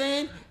what I'm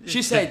saying?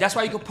 She said that's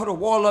why you can put a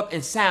wall up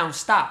and sound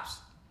stops.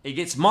 It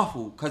gets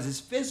muffled because it's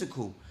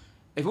physical.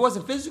 If it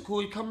wasn't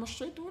physical, you'd come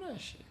straight through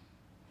that shit.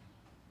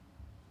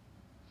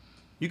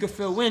 You can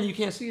feel wind. You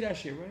can't see that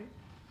shit, right?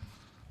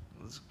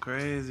 It's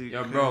crazy.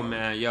 Yo, bro,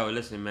 man. Yo,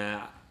 listen,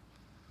 man.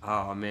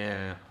 Oh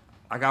man,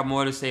 I got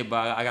more to say,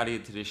 but I gotta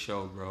get to this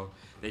show, bro.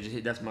 They just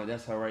hit. That's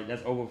all right.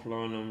 That's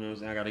overflowing them. You know what I'm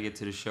saying? I gotta get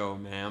to the show,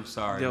 man. I'm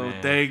sorry, man. Yo,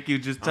 thank you.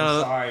 I'm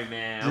sorry,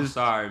 man. I'm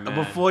sorry, man.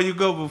 Before you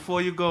go,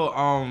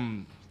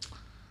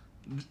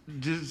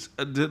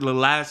 the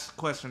last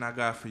question I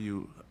got for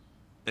you,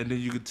 and then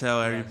you can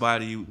tell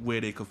everybody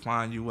where they could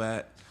find you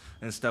at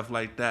and stuff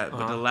like that.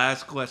 But the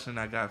last question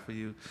I got for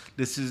you,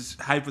 this is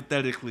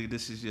hypothetically,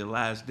 this is your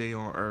last day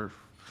on Earth.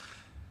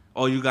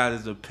 All you got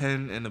is a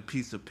pen and a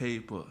piece of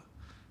paper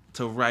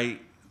to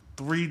write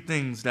 3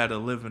 things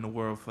that'll live in the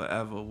world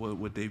forever. What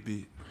would they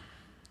be?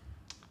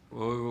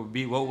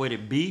 What would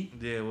it be?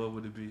 Yeah, what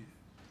would it be?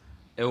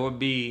 It would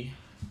be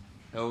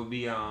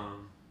I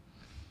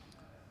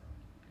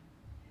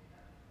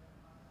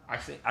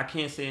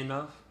can't say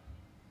enough.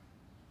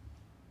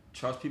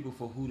 Trust people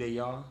for who they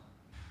are.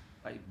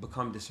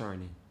 Become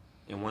discerning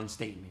in one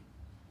statement.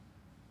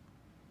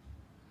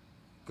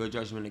 Good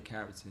judgment and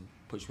character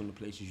puts you in the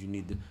places you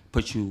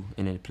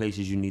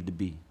need to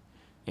be,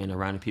 and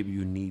around the people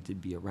you need to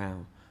be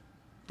around.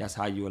 That's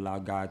how you allow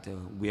God to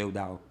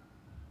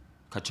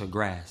cut your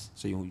grass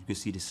so you can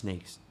see the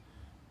snakes.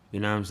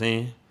 You know what I'm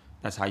saying?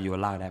 That's how you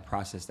allow that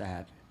process to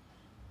happen.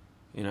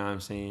 You know what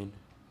I'm saying?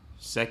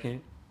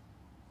 Second,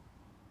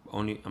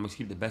 I'm gonna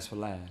keep the best for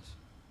last.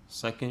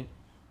 Second,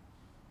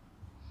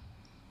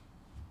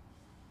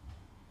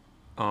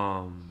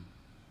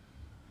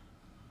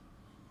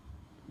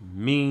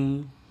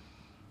 mean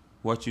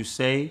what you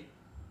say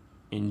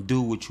and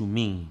do what you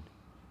mean.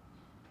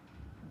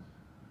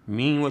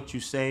 Mean what you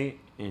say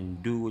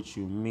and do what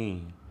you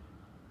mean.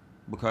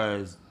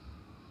 Because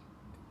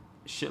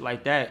shit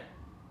like that,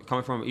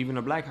 coming from even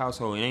a black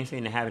household, it ain't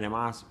saying to have it in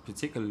my house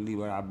particularly,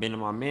 but I've been in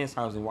my man's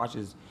house and watch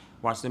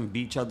them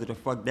beat each other the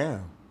fuck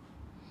down.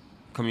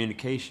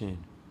 Communication.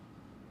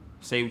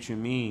 Say what you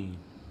mean.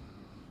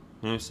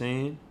 You know what I'm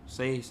saying?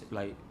 Say,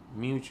 like,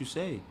 mean what you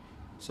say.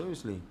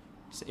 Seriously.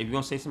 If you're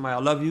gonna say to somebody, I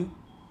love you,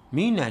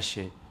 mean that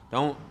shit.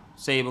 Don't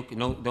say,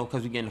 no, don't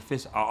because we get in a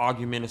fist, an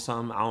argument or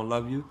something, I don't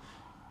love you.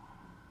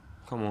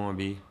 Come on,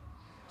 B.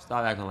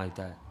 Stop acting like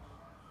that.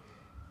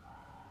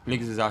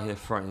 Niggas is out here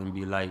fronting and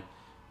be like,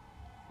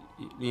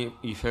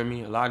 you feel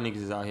me? A lot of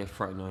niggas is out here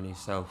fronting on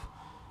themselves.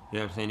 You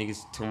know what I'm saying?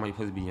 Niggas talking about you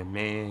supposed to be your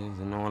mans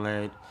and all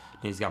that.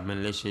 Niggas got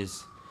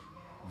malicious,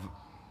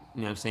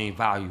 you know what I'm saying,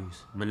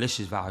 values.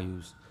 Malicious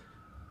values.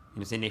 You know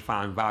what I'm saying? They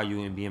find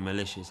value in being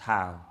malicious.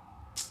 How?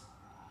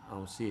 I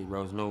don't see it,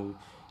 bro. It's no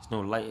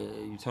light.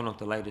 You turn off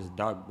the light, it's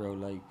dark, bro.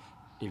 Like,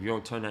 if you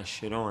don't turn that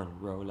shit on,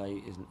 bro, like,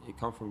 it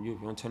come from you.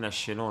 If you don't turn that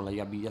shit on, like, you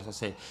gotta be, as I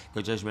said,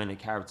 good judgment of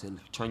character.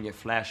 Turn your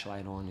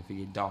flashlight on if it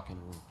get dark in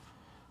the room.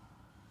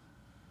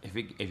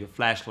 If your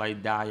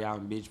flashlight die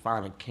out, bitch,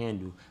 find a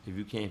candle. If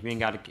you ain't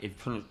got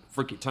turn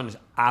the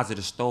eyes of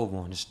the stove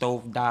on. The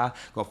stove die,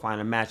 go find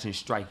a match and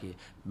strike it.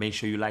 Make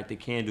sure you light the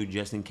candle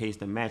just in case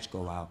the match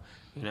go out.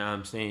 You know what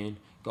I'm saying?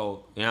 You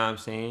know what I'm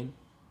saying?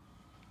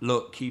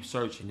 Look, keep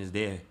searching, it's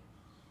there.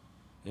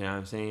 You know what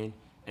I'm saying?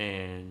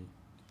 And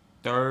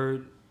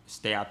third,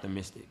 stay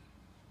optimistic.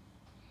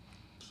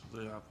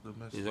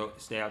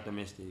 Stay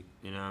optimistic.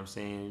 You know what I'm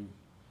saying?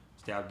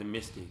 Stay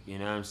optimistic. You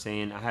know what I'm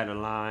saying? I had a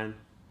line.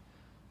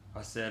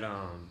 I said,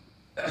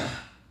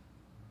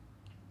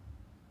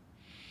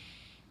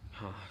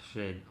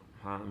 shit.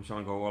 I'm trying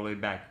to go all the way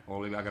back.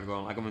 I gotta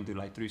go. I'm gonna do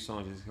like 3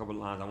 songs, just a couple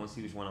of lines. I want to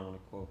see which one I want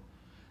to quote.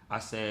 I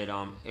said,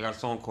 I got a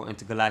song called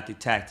Intergalactic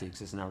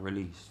Tactics. It's not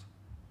released.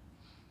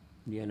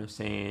 You know what I'm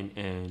saying?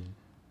 And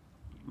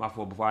my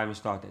fault, before I even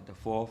start that, the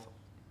 4th,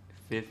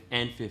 5th,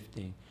 and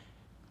 15th,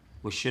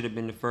 which should have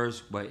been the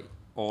first, but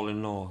all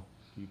in all,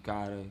 you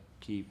gotta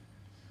keep,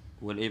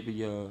 whatever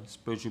your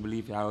spiritual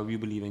belief, however you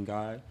believe in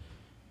God,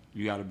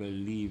 you gotta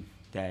believe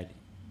that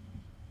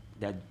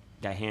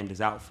hand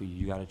is out for you.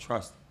 You gotta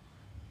trust it.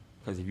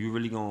 Because if you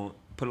really gonna,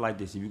 put it like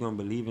this, if you're gonna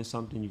believe in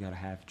something, you gotta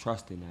have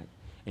trust in that.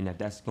 And if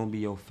that's gonna be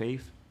your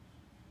faith,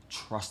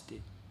 trust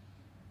it.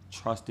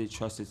 Trust it.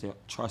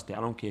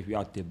 I don't care if you're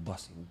out there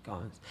busting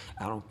guns.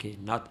 I don't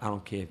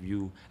care if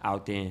you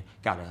out there and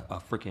got a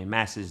freaking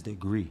master's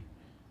degree.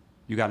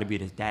 You got to be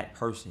that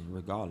person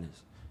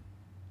regardless.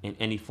 In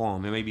any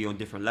form. It may be on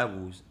different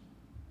levels.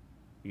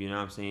 You know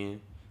what I'm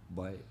saying?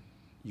 But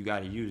you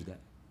got to use that.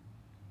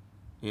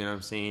 You know what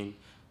I'm saying?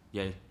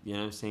 Yeah, you know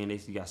what I'm saying?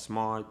 You got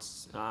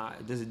smarts.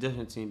 There's a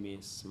difference between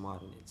being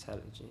smart and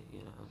intelligent.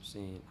 You know what I'm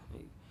saying?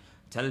 Like,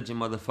 intelligent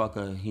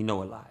motherfucker, he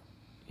know a lot.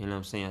 You know what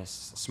I'm saying? A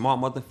smart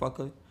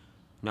motherfucker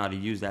know how to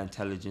use that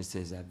intelligence to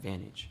his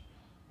advantage.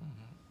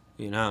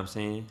 Mm-hmm. You know what I'm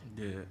saying?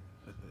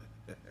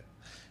 Yeah.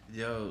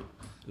 Yo,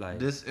 like,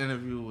 this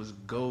interview was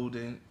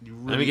golden.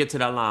 Let me get to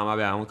that line. My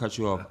bad. I'm gonna cut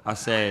you off. I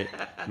said,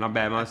 my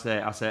bad. I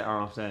said,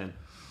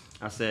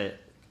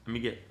 let me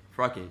get,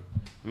 fuck it.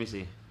 Let me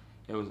see.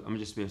 I'm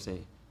just gonna say,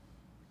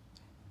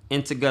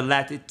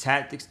 intergalactic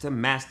tactics to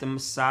master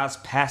massage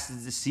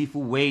passes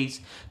deceitful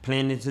ways,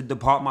 planning to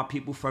depart my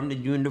people from the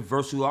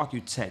universal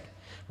architect.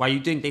 Why you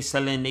think they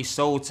selling their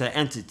soul to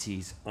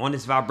entities? On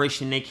this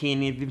vibration, they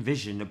can't even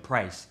envision the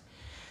price.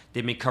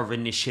 They've been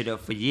covering this shit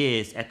up for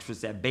years.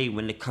 Extras at bay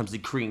when it comes to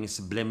creating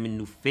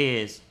subliminal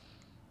fears.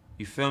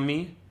 You feel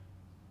me?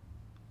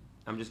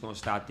 I'm just gonna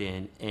stop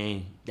there,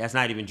 and that's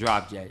not even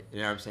dropped yet.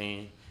 You know what I'm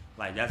saying?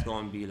 Like, that's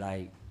gonna be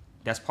like,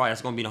 that's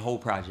gonna be the whole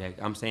project.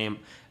 I'm saying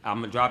I'm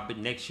gonna drop it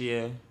next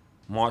year,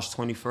 March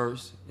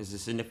 21st. It's a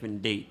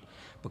significant date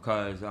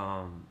because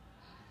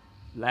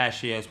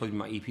last year it was supposed to be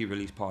my EP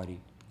release party.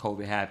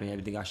 COVID happened,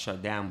 everything got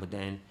shut down, but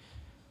then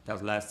that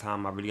was the last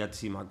time I really got to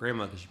see my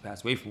grandma because she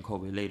passed away from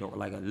COVID later.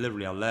 Like,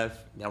 literally, I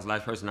left. That was the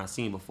last person I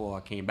seen before I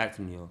came back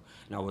to New York.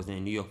 And I was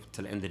in New York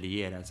till the end of the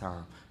year that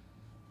time.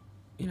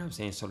 You know what I'm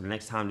saying? So the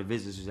next time the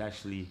visits was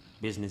actually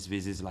business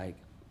visits, like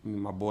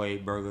my boy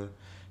Burger.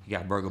 He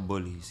got Burger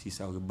Bullies. He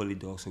sells bully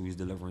dogs, so he's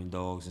delivering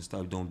dogs and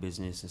stuff, doing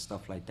business and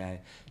stuff like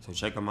that. So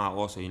check him out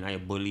also. You know, your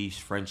bullies,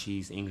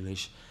 Frenchies,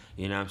 English.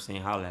 You know what I'm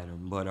saying? Holla at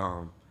him. But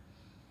I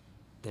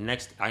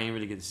didn't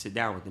really get to sit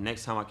down with. The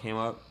next time I came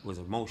up was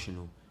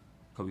emotional.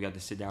 Because we got to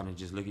sit down and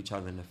just look each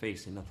other in the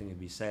face and nothing could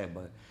be said.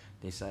 But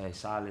they say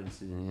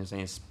silence, you know what I'm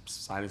saying?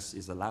 Silence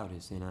is the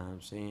loudest, you know what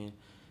I'm saying?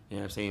 You know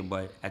what I'm saying?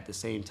 But at the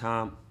same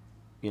time,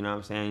 you know what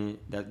I'm saying?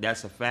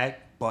 That's a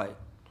fact, but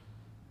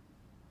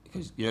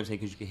Because, you know what I'm saying?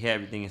 Because you can hear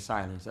everything in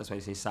silence. That's why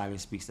they say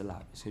silence speaks the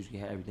loudest. Because you can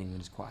hear everything when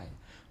it's quiet.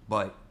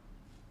 But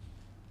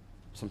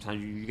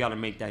sometimes you got to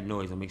make that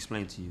noise. I'm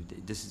explaining to you.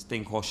 This is a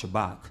thing called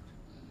Shabbat.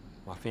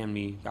 My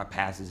family got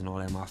pastors and all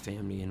that. My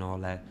family and all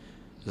that.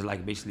 It's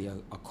like basically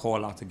a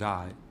call out to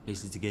God,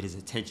 basically to get his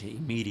attention,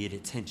 immediate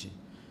attention.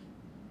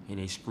 And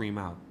they scream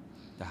out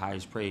the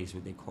highest praise,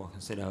 what they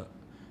consider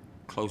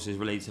closest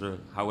related to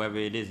however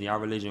it is in your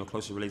religion, or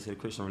closest related to the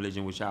Christian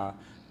religion, which I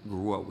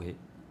grew up with.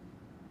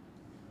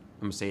 I'm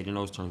going to say it in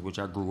those terms, which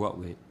I grew up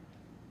with.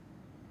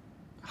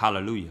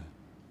 Hallelujah.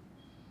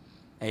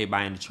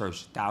 Everybody in the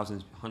church,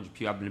 thousands, hundreds of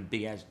people. I've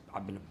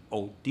been an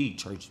OD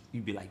church.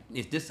 You'd be like,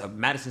 is this a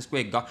Madison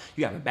Square Garden?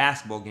 You have a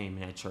basketball game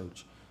in that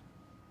church.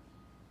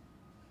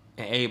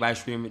 And everybody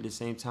screaming at the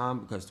same time,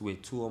 because where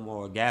two or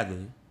more are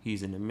gathering,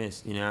 he's in the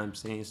midst. You know what I'm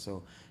saying?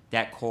 So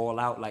that call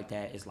out like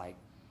that is like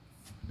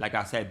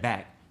I said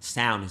back,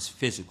 sound is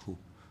physical.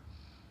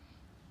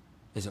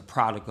 It's a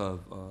product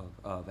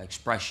of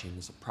expression.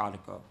 It's a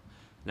product of,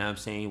 you know what I'm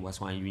saying? That's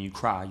why when you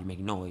cry, you make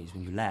noise.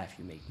 When you laugh,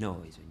 you make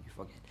noise. When you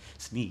fucking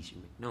sneeze, you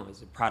make noise.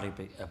 It's a product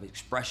of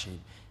expression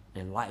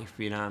in life.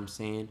 You know what I'm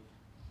saying?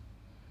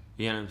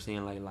 You know what I'm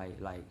saying?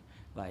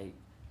 Like.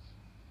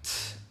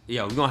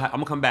 Yo, I'm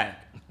gonna come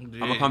back. Yeah, I'm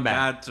gonna come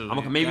back. got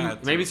to.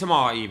 Maybe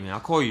tomorrow evening. I'll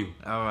call you.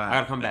 All right. I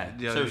gotta come back.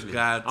 Yo, Seriously.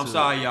 I'm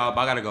sorry, y'all,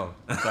 but I gotta go.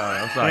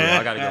 I'm sorry, y'all.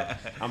 I gotta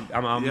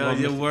go. Yo,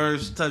 your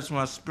words touch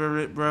my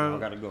spirit, bro. I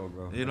gotta go,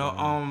 bro. You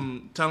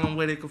know, tell them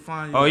where they can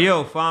find you. Oh,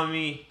 yo, find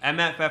me. At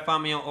matter of fact,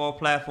 find me on all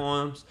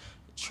platforms.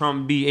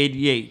 Trump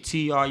B88.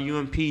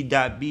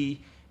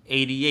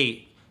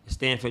 TRUMP.B88. It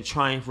stands for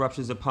Triumph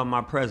Ruptures Upon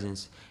My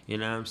Presence. You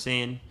know what I'm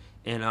saying?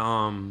 And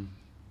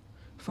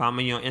find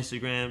me on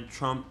Instagram,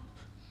 Trump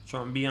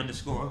B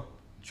 _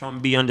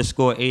 Trump B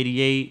 _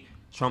 88,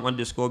 Trump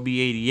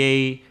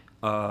 _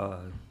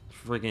 B88,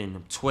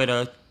 freaking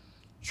Twitter,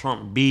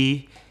 Trump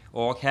B,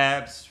 all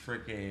caps,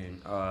 freaking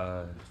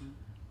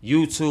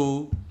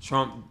YouTube,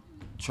 Trump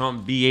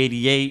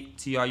B88,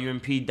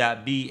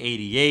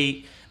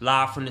 TRUMP.B88,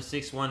 live from the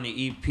 6-1,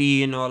 the EP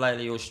and all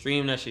that. Yo,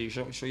 stream that shit.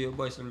 Show your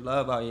boy some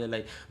love out here.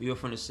 Like, we're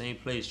from the same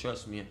place.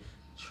 Trust me.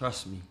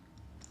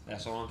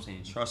 That's all I'm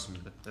saying. Trust me.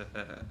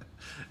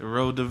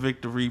 Road to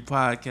Victory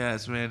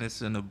podcast, man. It's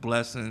been a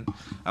blessing.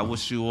 I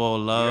wish you all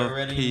love, you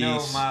already peace,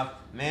 know, my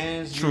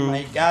man's truth.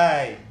 my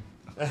guy.